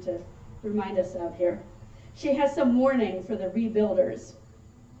I wanted to remind us of here. She has some warning for the rebuilders.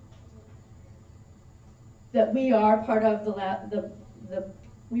 That we are part of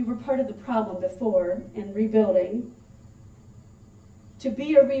we were part of the problem before in rebuilding. To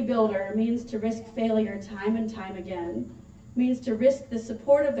be a rebuilder means to risk failure time and time again. Means to risk the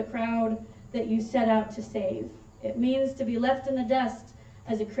support of the crowd that you set out to save. It means to be left in the dust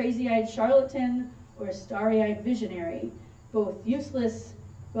as a crazy-eyed charlatan or a starry-eyed visionary, both useless,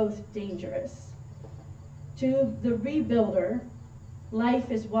 both dangerous. To the rebuilder,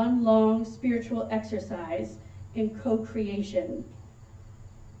 life is one long spiritual exercise in co-creation.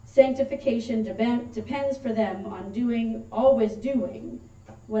 Sanctification depends for them on always doing,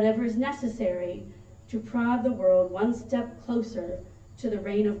 whatever is necessary to prod the world one step closer to the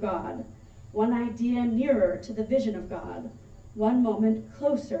reign of God, one idea nearer to the vision of God, one moment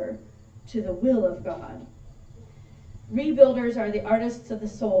closer to the will of God. Rebuilders are the artists of the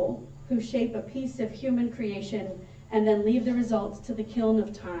soul who shape a piece of human creation and then leave the results to the kiln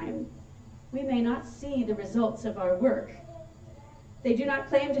of time. We may not see the results of our work. They do not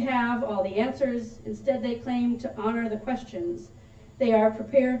claim to have all the answers. Instead, they claim to honor the questions. They are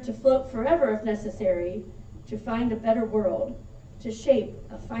prepared to float forever if necessary, to find a better world, to shape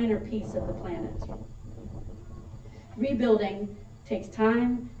a finer piece of the planet. Rebuilding takes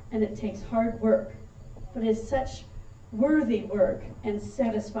time and it takes hard work, but it's such worthy work and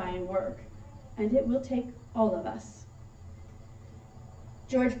satisfying work, and it will take all of us.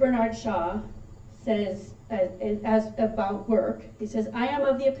 George Bernard Shaw says, as about work, he says, "I am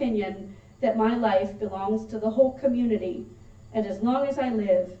of the opinion that my life belongs to the whole community, and as long as I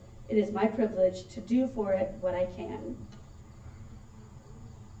live, it is my privilege to do for it what I can."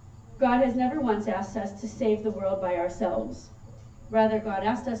 God has never once asked us to save the world by ourselves. Rather, God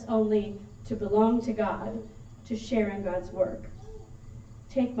asked us only to belong to God, to share in God's work.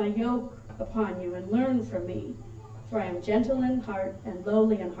 "Take my yoke upon you and learn from me, for I am gentle in heart and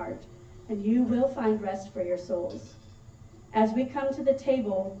lowly in heart, and you will find rest for your souls." As we come to the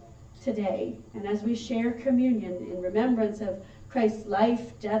table today, and as we share communion in remembrance of Christ's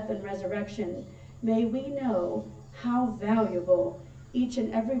life, death, and resurrection, may we know how valuable each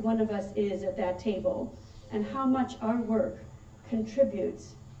and every one of us is at that table, and how much our work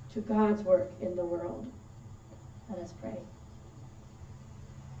contributes to God's work in the world. Let us pray.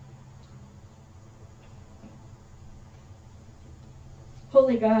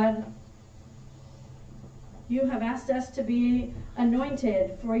 Holy God, you have asked us to be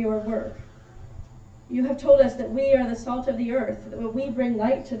anointed for your work. You have told us that we are the salt of the earth, that we bring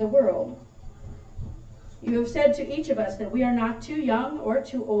light to the world. You have said to each of us that we are not too young or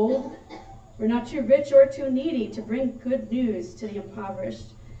too old, we're not too rich or too needy to bring good news to the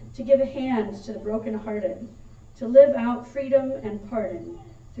impoverished, to give a hand to the brokenhearted, to live out freedom and pardon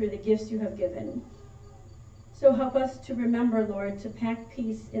through the gifts you have given. So help us to remember, Lord, to pack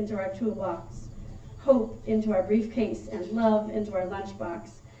peace into our toolbox, hope into our briefcase, and love into our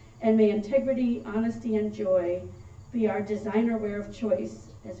lunchbox. And may integrity, honesty, and joy be our designer wear of choice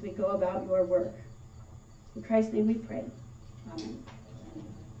as we go about your work. In Christ's name we pray. Amen.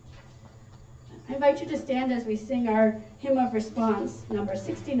 I invite you to stand as we sing our hymn of response, number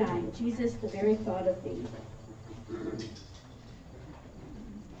 69, Jesus, the Very Thought of Thee.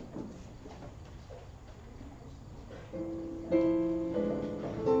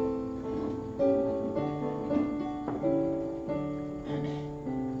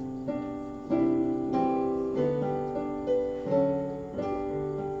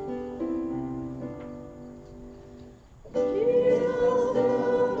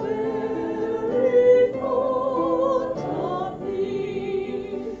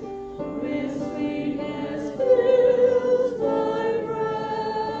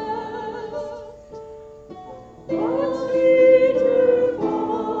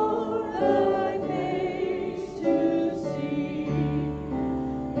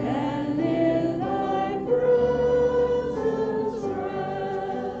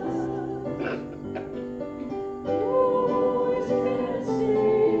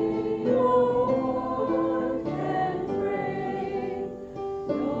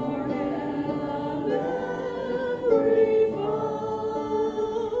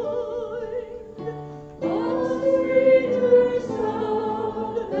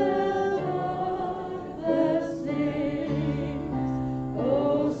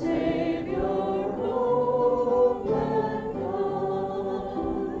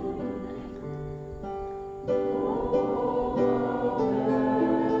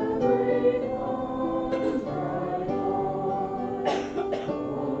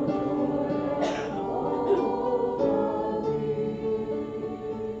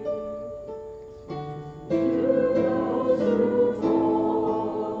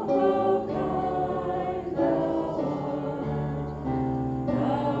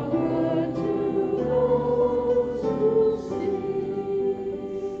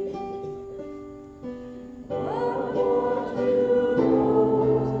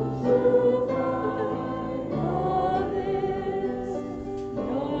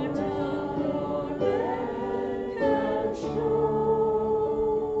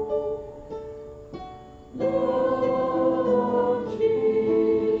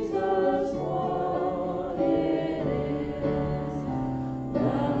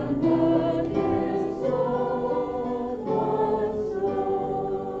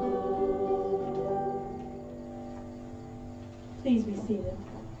 Please be seated.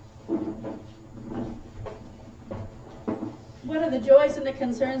 What are the joys and the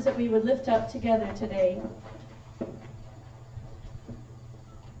concerns that we would lift up together today?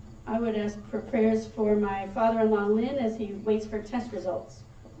 I would ask for prayers for my father-in-law, Lynn, as he waits for test results.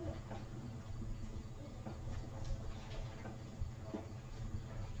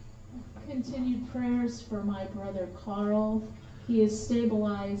 Continued prayers for my brother Carl. He is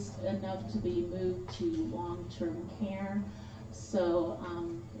stabilized enough to be moved to long-term care. So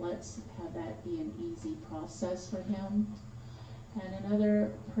let's have that be an easy process for him. And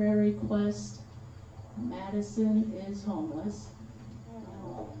another prayer request, Madison is homeless.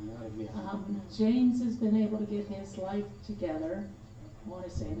 James has been able to get his life together. I want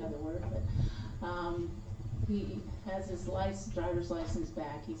to say another word, but he has his driver's license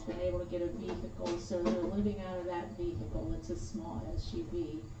back. He's been able to get a vehicle, so they're living out of that vehicle. It's a small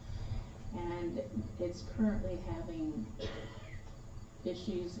SUV, and it's currently having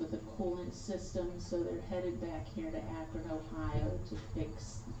issues with the coolant system, so they're headed back here to Akron, Ohio to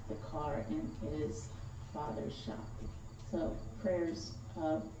fix the car in his father's shop. So prayers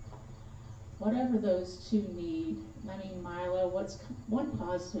of whatever those two need. I mean, Mila, one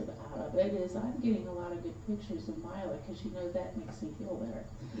positive out of it is I'm getting a lot of good pictures of Mila, because you know that makes me feel better.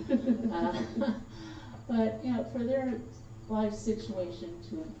 But you know, for their life situation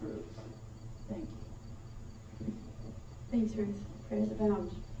to improve. Thank you. Thanks, Ruth. Prayers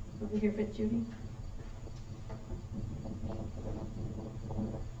abound. Over here for Judy.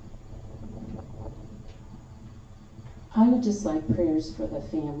 I would just like prayers for the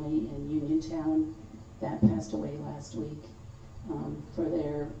family in Uniontown that passed away last week, for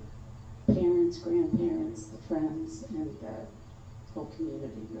their parents, grandparents, the friends, and the whole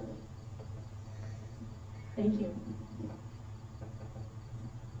community, really. Thank you.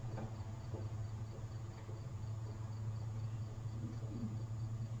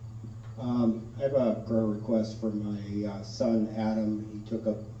 I have a prayer request for my son Adam. He took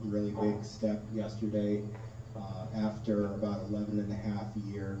a really big step yesterday after about 11 and a half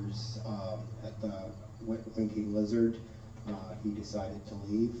years at the Winking Lizard. He decided to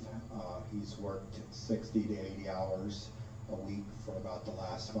leave. He's worked 60 to 80 hours a week for about the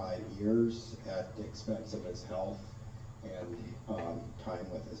last 5 years at the expense of his health and time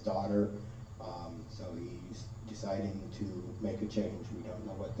with his daughter. So he's deciding to make a change. We don't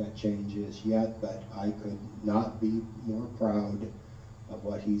know what that change is yet, but I could not be more proud of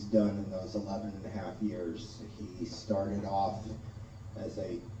what he's done in those 11 and a half years. He started off as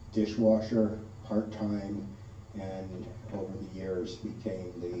a dishwasher part-time, and over the years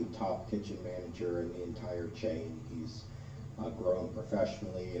became the top kitchen manager in the entire chain. He's grown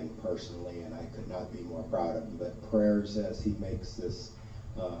professionally and personally, and I could not be more proud of him. But prayers as he makes this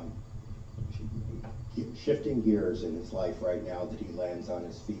shifting gears in his life right now, that he lands on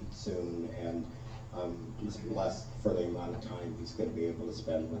his feet soon, and just blessed for the amount of time he's going to be able to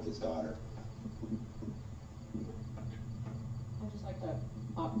spend with his daughter. I'd just like to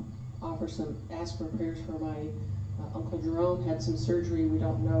ask for prayers for my Uncle Jerome. Had some surgery. We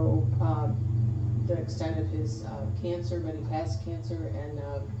don't know the extent of his cancer, but he has cancer, and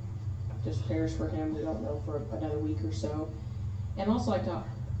just prayers for him. We don't know for another week or so. And also like to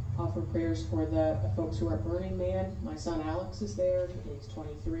offer prayers for the folks who are at Burning Man. My son Alex is there. He's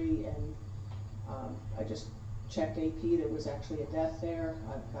 23, and I just checked AP. There was actually a death there.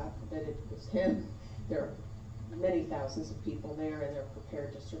 God forbid it was him. There are many thousands of people there, and they're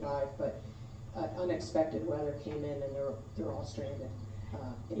prepared to survive, but unexpected weather came in, and they're all stranded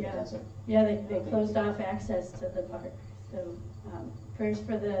in the desert. Yeah, they closed off access to the park. So prayers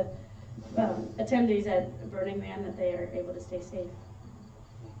for the attendees at Burning Man, that they are able to stay safe.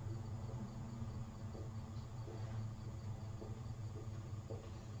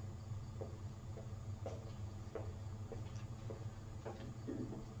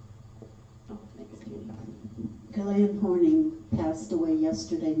 Glenn Horning passed away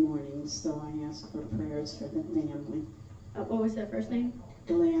yesterday morning, so I ask for prayers for the family. What was that first name?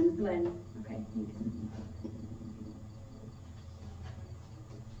 Glenn. Glenn. Okay, thanks.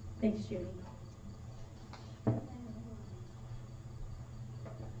 Thanks, Judy.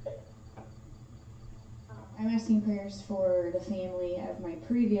 I'm asking prayers for the family of my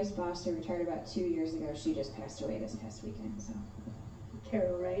previous boss who retired about 2 years ago. She just passed away this past weekend. So.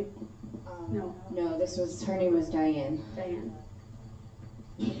 Carol, right? No. No, her name was Diane. Diane.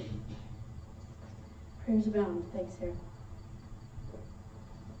 Prayers abound. Thanks, Sarah.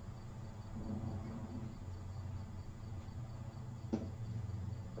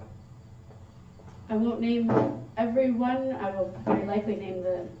 I won't name everyone. I will very likely name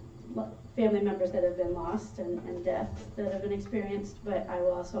the family members that have been lost and deaths that have been experienced, but I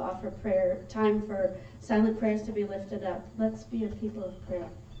will also offer prayer time for silent prayers to be lifted up. Let's be a people of prayer.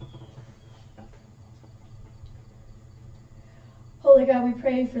 Holy God, we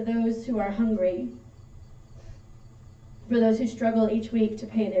pray for those who are hungry, for those who struggle each week to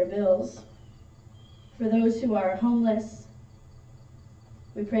pay their bills, for those who are homeless.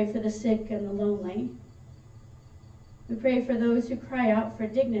 We pray for the sick and the lonely. We pray for those who cry out for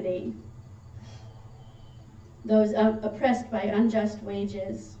dignity. those oppressed by unjust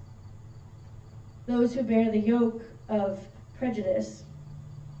wages, those who bear the yoke of prejudice.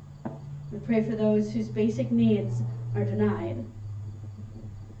 We pray for those whose basic needs are denied.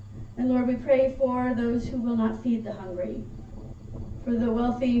 And Lord, we pray for those who will not feed the hungry, for the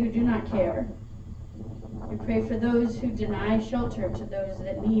wealthy who do not care. We pray for those who deny shelter to those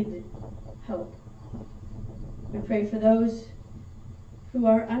that need help. We pray for those who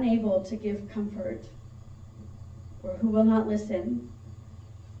are unable to give comfort or who will not listen.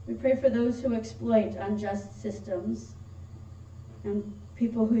 We pray for those who exploit unjust systems and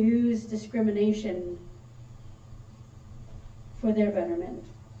people who use discrimination for their betterment.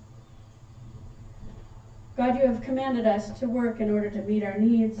 God, you have commanded us to work in order to meet our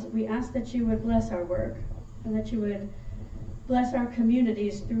needs. We ask that you would bless our work and that you would bless our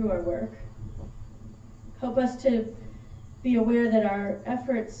communities through our work. Help us to be aware that our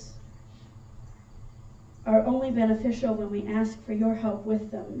efforts are only beneficial when we ask for your help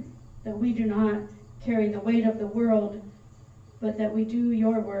with them, that we do not carry the weight of the world, but that we do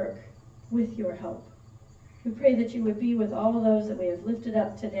your work with your help. We pray that you would be with all of those that we have lifted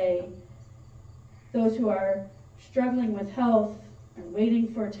up today, those who are struggling with health and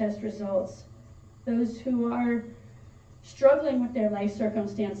waiting for test results, those who are struggling with their life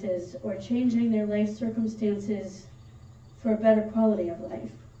circumstances or changing their life circumstances for a better quality of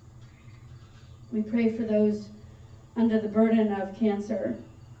life. We pray for those under the burden of cancer.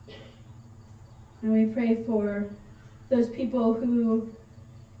 And we pray for those people who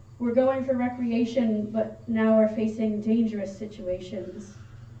were going for recreation but now are facing dangerous situations.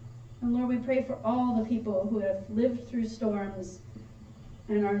 And Lord, we pray for all the people who have lived through storms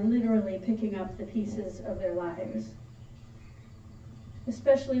and are literally picking up the pieces of their lives.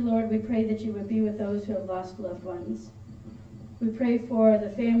 Especially, Lord, we pray that you would be with those who have lost loved ones. We pray for the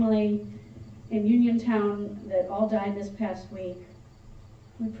family in Uniontown that all died this past week.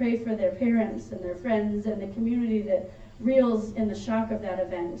 We pray for their parents and their friends and the community that reels in the shock of that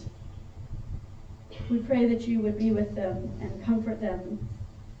event. We pray that you would be with them and comfort them,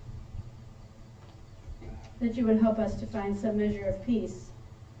 that you would help us to find some measure of peace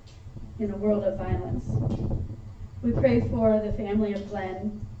in a world of violence. We pray for the family of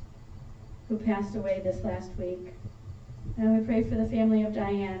Glenn, who passed away this last week. And we pray for the family of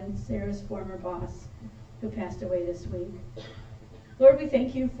Diane, Sarah's former boss, who passed away this week. Lord, we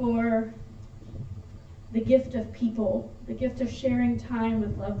thank you for the gift of people, the gift of sharing time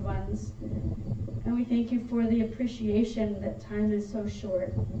with loved ones. And we thank you for the appreciation that time is so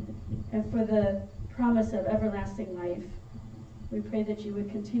short and for the promise of everlasting life. We pray that you would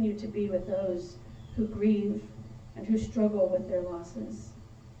continue to be with those who grieve and who struggle with their losses.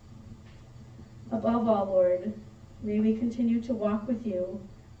 Above all, Lord, may we continue to walk with you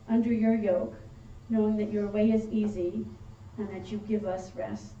under your yoke, knowing that your way is easy and that you give us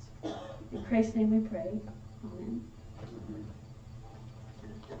rest. In Christ's name we pray. Amen.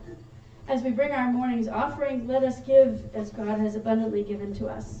 As we bring our morning's offering, let us give as God has abundantly given to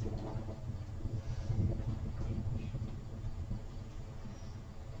us.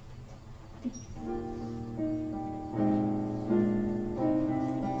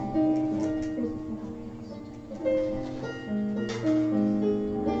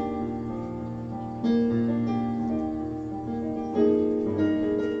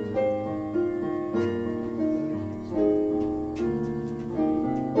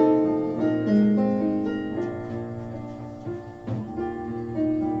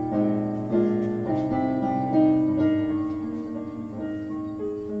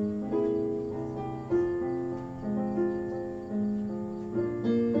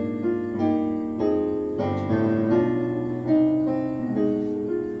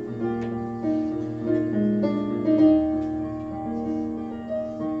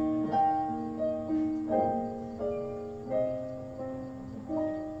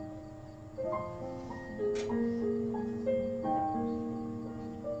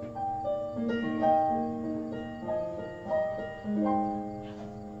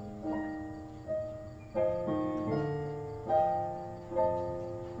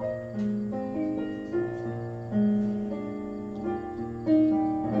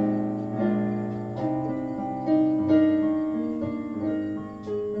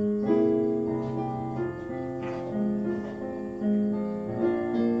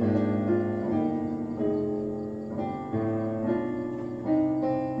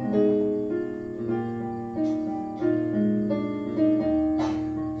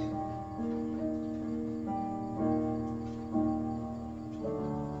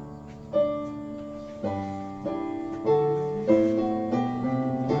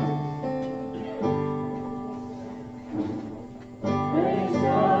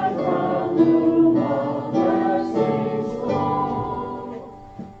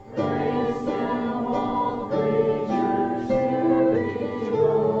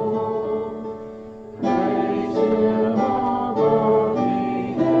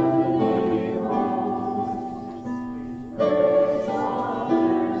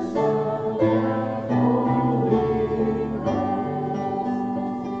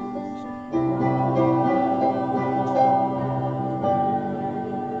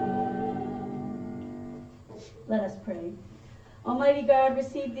 God,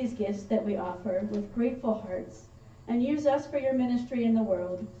 receive these gifts that we offer with grateful hearts, and use us for your ministry in the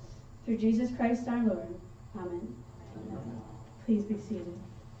world. Through Jesus Christ our Lord. Amen. Please be seated.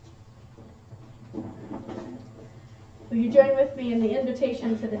 Will you join with me in the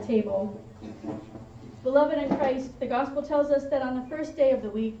invitation to the table? Beloved in Christ, the gospel tells us that on the first day of the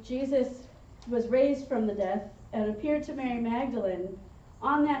week, Jesus was raised from the death and appeared to Mary Magdalene.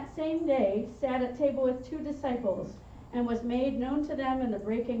 On that same day, sat at table with 2 disciples, and was made known to them in the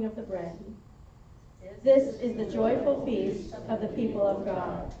breaking of the bread. This is the joyful feast of the people of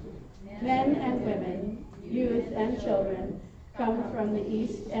God. Men and women, youth and children, come from the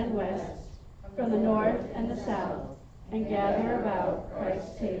east and west, from the north and the south, and gather about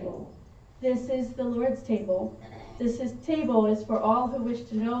Christ's table. This is the Lord's table. Table is for all who wish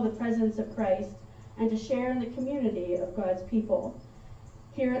to know the presence of Christ and to share in the community of God's people.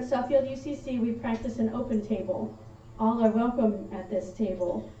 Here at Suffield UCC, we practice an open table. All are welcome at this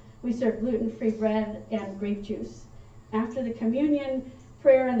table. We serve gluten-free bread and grape juice. After the communion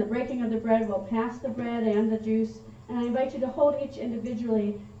prayer and the breaking of the bread, we'll pass the bread and the juice, and I invite you to hold each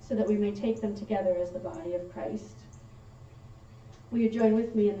individually so that we may take them together as the body of Christ. Will you join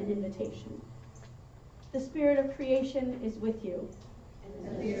with me in the invitation? The Spirit of creation is with you.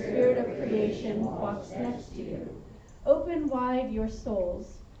 And the Spirit of creation walks next to you. Open wide your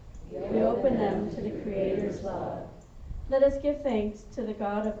souls. We open them to the Creator's love. Let us give thanks to the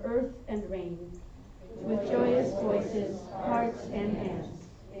God of earth and rain. With joyous voices, hearts, and hands,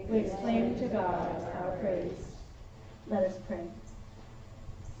 we exclaim to God our praise. Let us pray.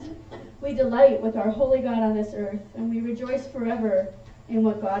 We delight with our holy God on this earth, and we rejoice forever in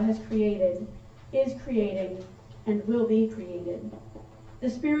what God has created, is creating, and will be created. The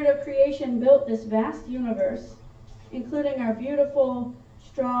Spirit of creation built this vast universe, including our beautiful,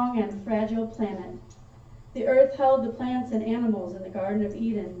 strong, and fragile planet. The earth held the plants and animals in the Garden of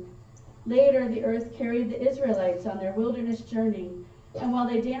Eden. Later, the earth carried the Israelites on their wilderness journey, and while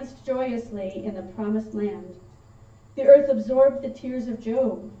they danced joyously in the promised land, the earth absorbed the tears of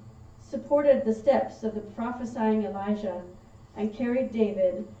Job, supported the steps of the prophesying Elijah, and carried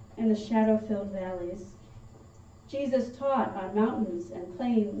David in the shadow-filled valleys. Jesus taught on mountains and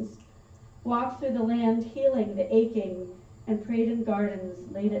plains, walked through the land healing the aching, and prayed in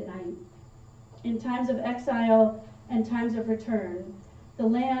gardens late at night. In times of exile and times of return, the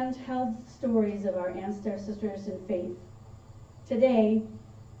land held stories of our ancestors in faith. Today,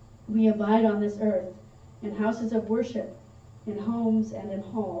 we abide on this earth in houses of worship, in homes and in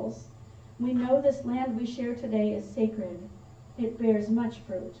halls. We know this land we share today is sacred. It bears much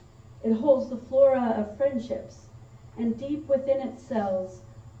fruit. It holds the flora of friendships, and deep within its cells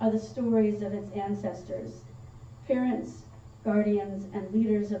are the stories of its ancestors, parents, guardians, and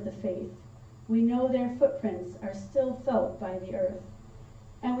leaders of the faith. We know their footprints are still felt by the earth,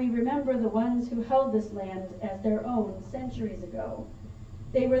 and we remember the ones who held this land as their own centuries ago.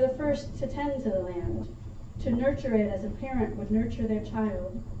 They were the first to tend to the land, to nurture it as a parent would nurture their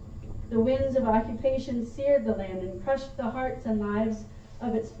child. The winds of occupation seared the land and crushed the hearts and lives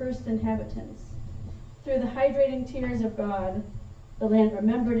of its first inhabitants. Through the hydrating tears of God, the land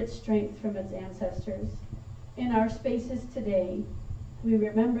remembered its strength from its ancestors. In our spaces today, we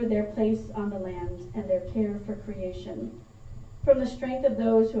remember their place on the land and their care for creation. From the strength of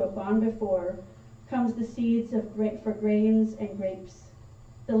those who have gone before comes the seeds for grains and grapes.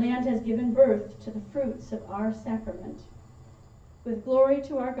 The land has given birth to the fruits of our sacrament. With glory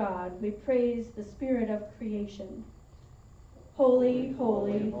to our God, we praise the Spirit of creation. Holy,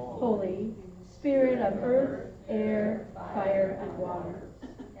 holy, holy, Spirit of earth, air, fire, and water.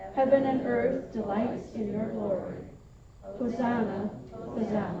 Heaven and earth delights in your glory. Hosanna,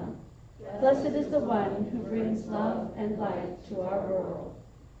 Hosanna. Blessed is the one who brings love and light to our world.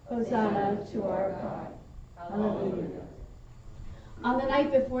 Hosanna to our God. Hallelujah. On the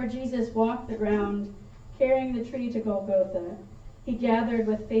night before Jesus walked the ground, carrying the tree to Golgotha, he gathered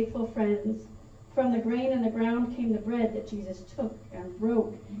with faithful friends. From the grain in the ground came the bread that Jesus took and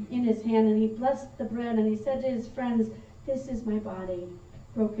broke in his hand, and he blessed the bread, and he said to his friends, "This is my body,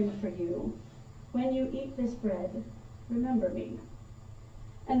 broken for you. When you eat this bread, remember me."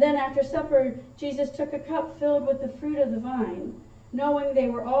 And then after supper, Jesus took a cup filled with the fruit of the vine. Knowing they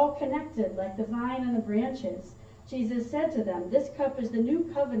were all connected like the vine and the branches, Jesus said to them, "This cup is the new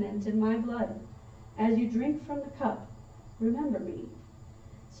covenant in my blood. As you drink from the cup, remember me."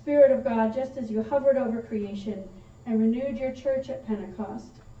 Spirit of God, just as you hovered over creation and renewed your church at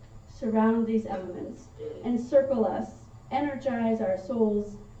Pentecost, surround these elements, encircle us, energize our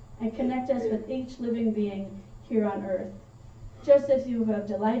souls, and connect us with each living being here on earth. Just as you have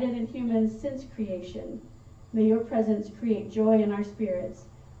delighted in humans since creation, May your presence create joy in our spirits,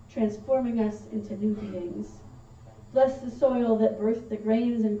 transforming us into new beings. Bless the soil that birthed the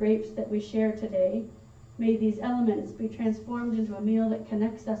grains and grapes that we share today. May these elements be transformed into a meal that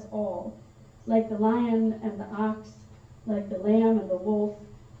connects us all. Like the lion and the ox, like the lamb and the wolf,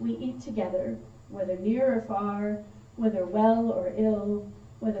 we eat together, whether near or far, whether well or ill,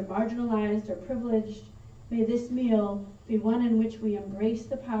 whether marginalized or privileged. May this meal be one in which we embrace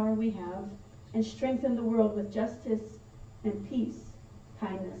the power we have and strengthen the world with justice and peace,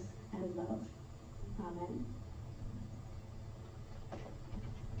 kindness and love. Amen.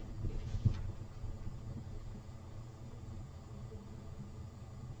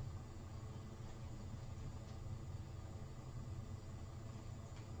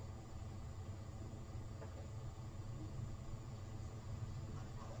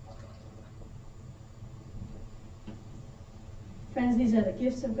 Friends, these are the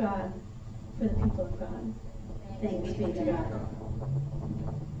gifts of God for the people of God. Thanks be to God.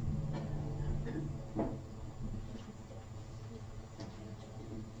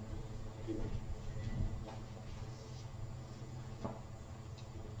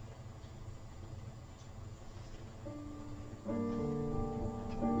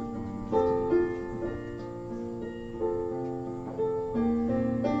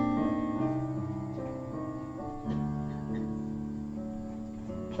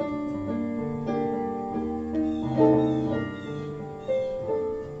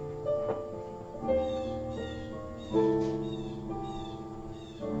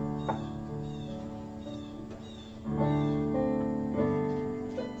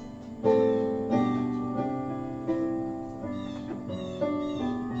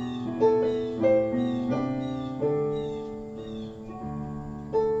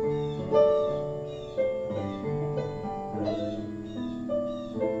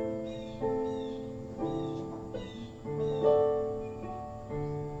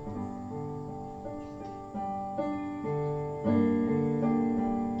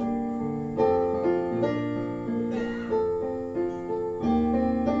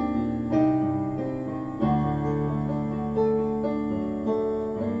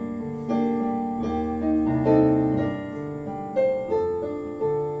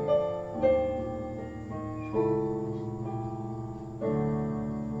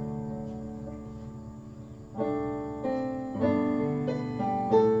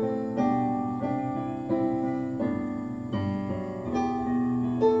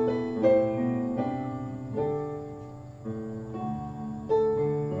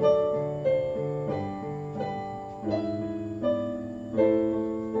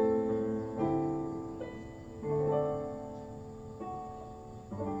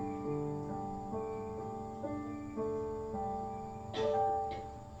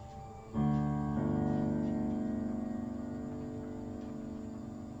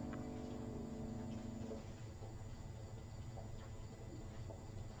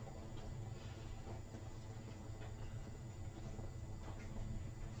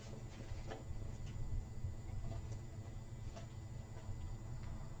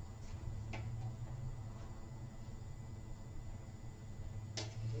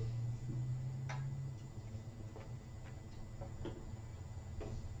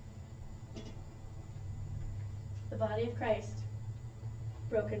 The body of Christ,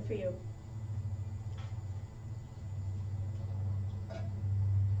 broken for you.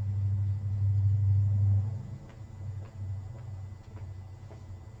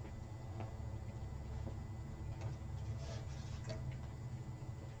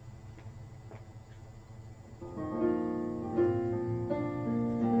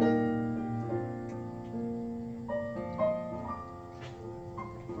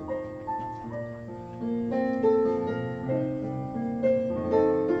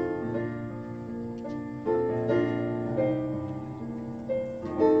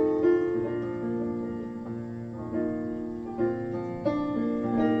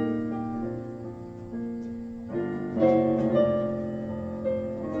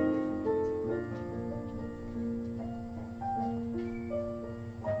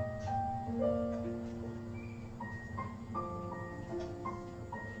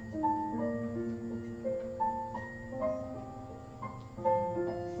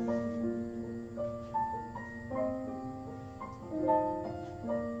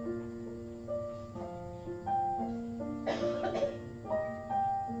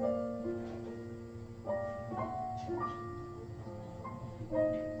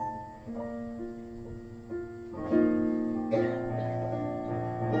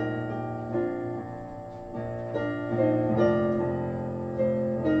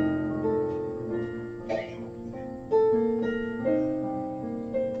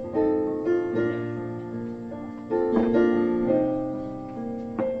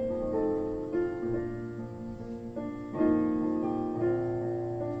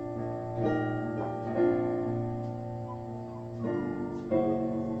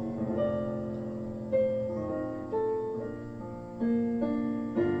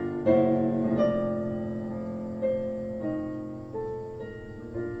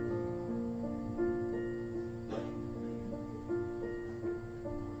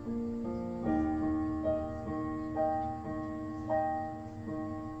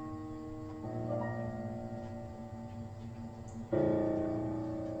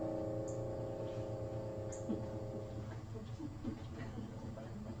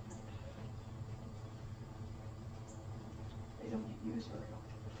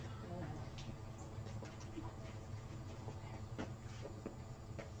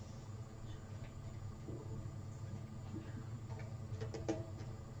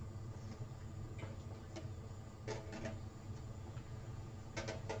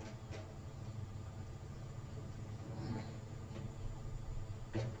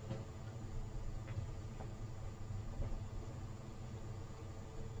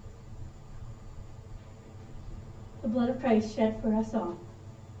 The blood of Christ shed for us all.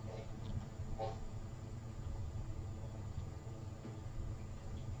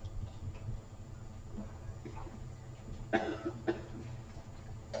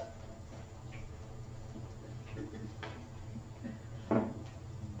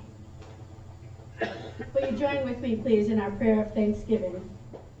 Will you join with me, please, in our prayer of thanksgiving?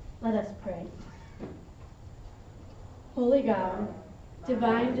 Let us pray. Holy God,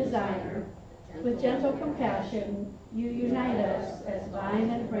 divine designer, with gentle compassion, you unite us as vine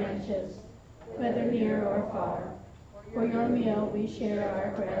and branches, whether near or far. For your meal, we share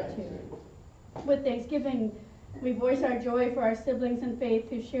our gratitude. With thanksgiving, we voice our joy for our siblings in faith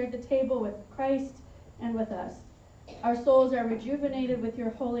who shared the table with Christ and with us. Our souls are rejuvenated with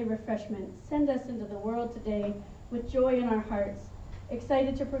your holy refreshment. Send us into the world today with joy in our hearts,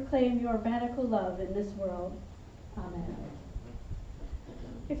 excited to proclaim your radical love in this world. Amen.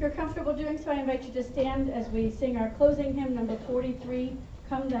 If you're comfortable doing so, I invite you to stand as we sing our closing hymn, number 43,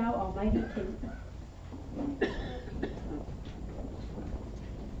 Come Thou Almighty King.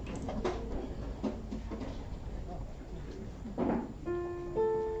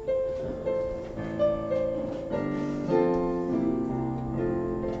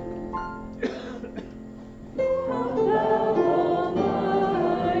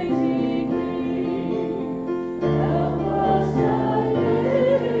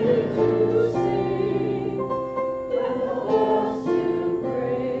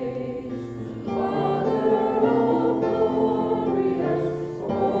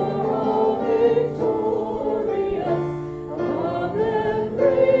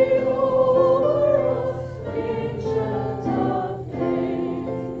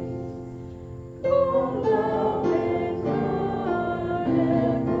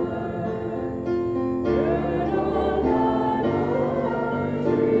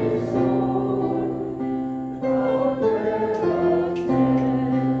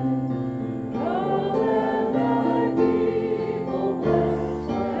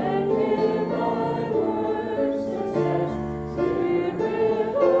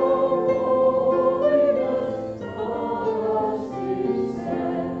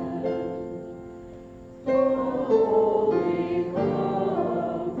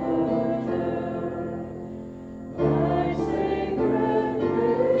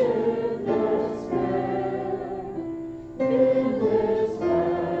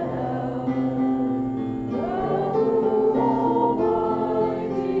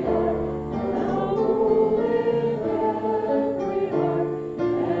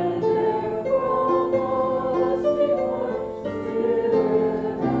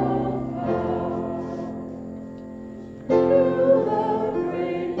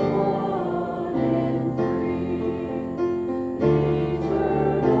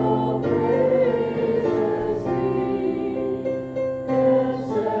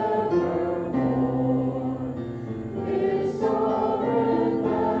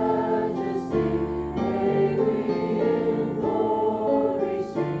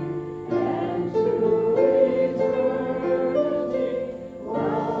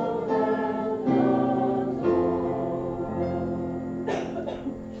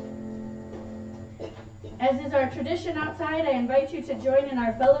 As is our tradition outside, I invite you to join in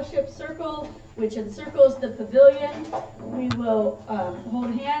our fellowship circle, which encircles the pavilion. We will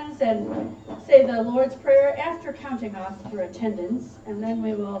hold hands and say the Lord's Prayer after counting off your attendance, and then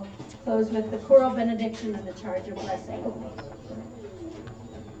we will close with the choral benediction and the charge of blessing.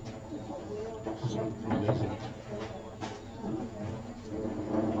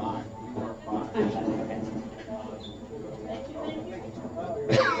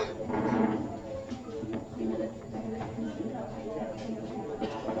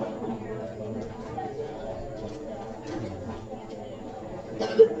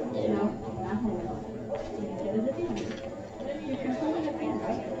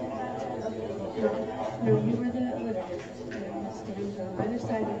 No, you were the liturgist. Stand on either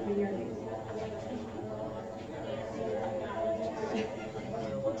side of your knees.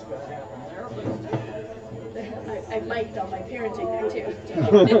 I mic'd all my parenting there too.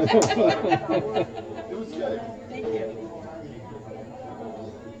 It was good. Thank you.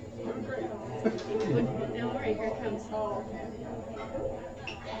 Don't worry, here it comes.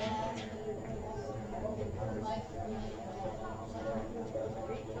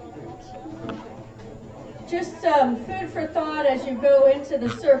 some food for thought as you go into the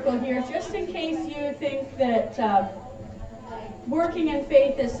circle here, just in case you think that working in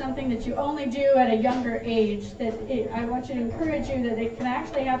faith is something that you only do at a younger age. I want you to encourage you that it can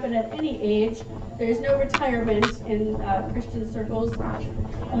actually happen at any age. There's no retirement in Christian circles,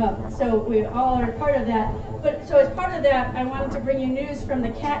 so we all are part of that. But so as part of that, I wanted to bring you news from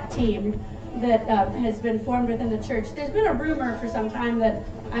the CAT team that has been formed within the church. There's been a rumor for some time that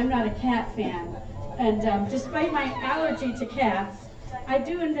I'm not a cat fan, and despite my allergy to cats, I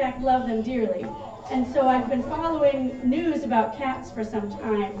do in fact love them dearly. And so I've been following news about cats for some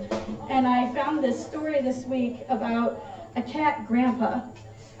time, and I found this story this week about a cat grandpa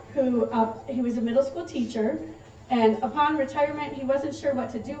who he was a middle school teacher, and upon retirement he wasn't sure what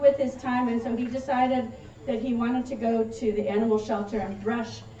to do with his time, and so he decided that he wanted to go to the animal shelter and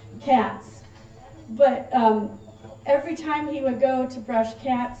brush cats. But every time he would go to brush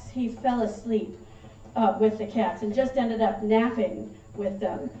cats, he fell asleep with the cats and just ended up napping with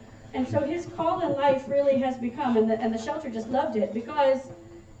them. And so his call in life really has become, and the shelter just loved it, because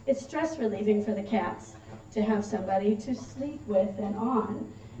it's stress relieving for the cats to have somebody to sleep with and on.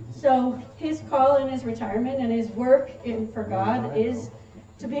 So his call in his retirement and his work for God is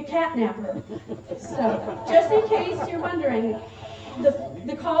to be a cat napper. So just in case you're wondering,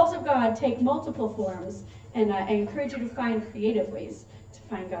 the calls of God take multiple forms, and I encourage you to find creative ways to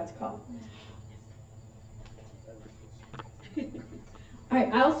find God's call. All right,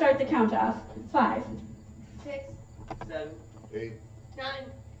 I'll start the count off. 5, 6, 7, 8,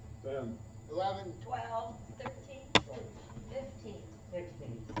 9, 10, 11, 12, 13, 15,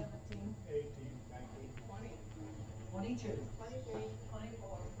 16, 17, 18, 19, 20, 22, 23,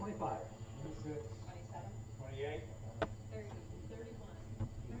 24, 25, 26, 27, 28, 30, 31,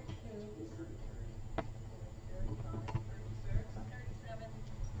 32, 35, 36, 37,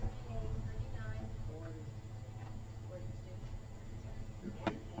 38, 39, 40, 42,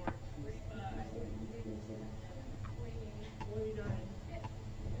 44, 49,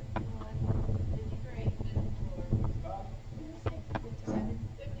 53, 57,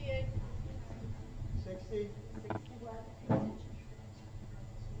 58, 60, 61,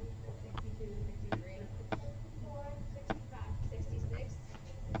 62, 63, 64, 65, 66,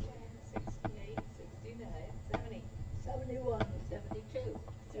 68, 69, 70, 71, 72,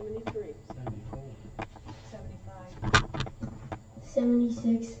 73, 75,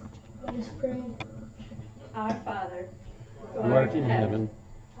 76. Let us pray. Our Father, who art in heaven,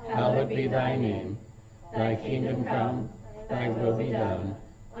 hallowed be thy name. Thy kingdom come, thy will be done,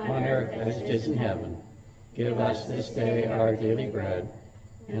 on earth as it is in heaven. Give us this day our daily bread,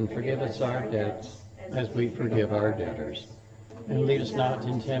 and forgive us our debts as we forgive our debtors. And lead us not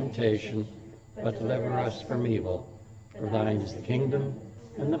into temptation, but deliver us from evil. For thine is the kingdom,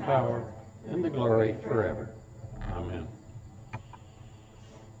 and the power, and the glory forever. Amen.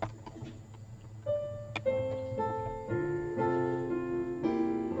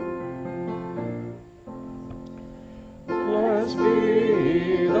 Blessed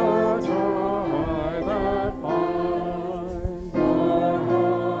be the tie that binds our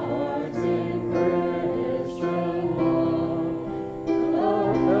hearts in Christian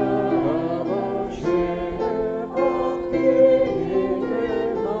love, the fellowship of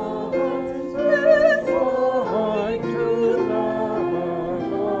kindred minds is like to that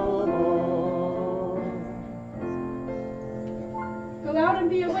Lord. go out and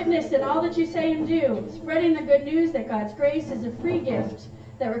be a witness in all that you say and do, spreading the good news that God's grace is a free gift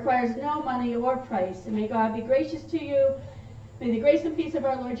that requires no money or price. And may God be gracious to you. May the grace and peace of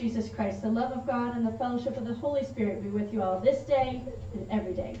our Lord Jesus Christ, the love of God, and the fellowship of the Holy Spirit be with you all this day and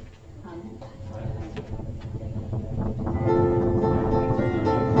every day. Amen.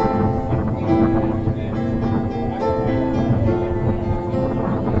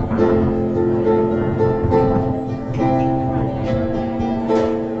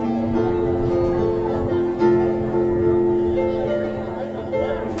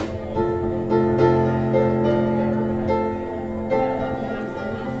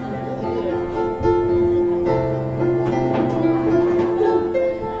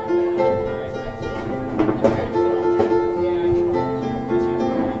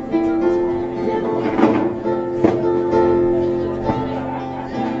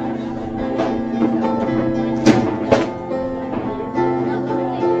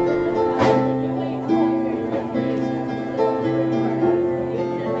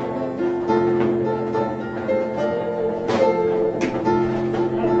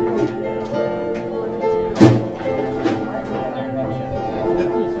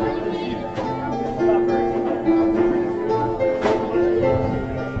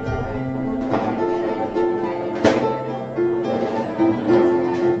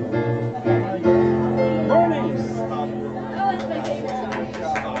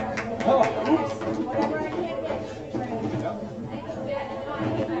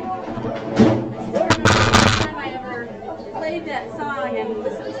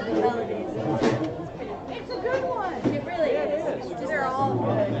 They're all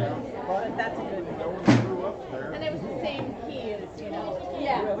good. But that's a good one. And it was the same key as, you know.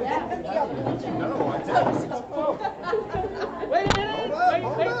 Yeah. Wait a minute!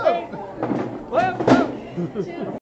 Wait! Left!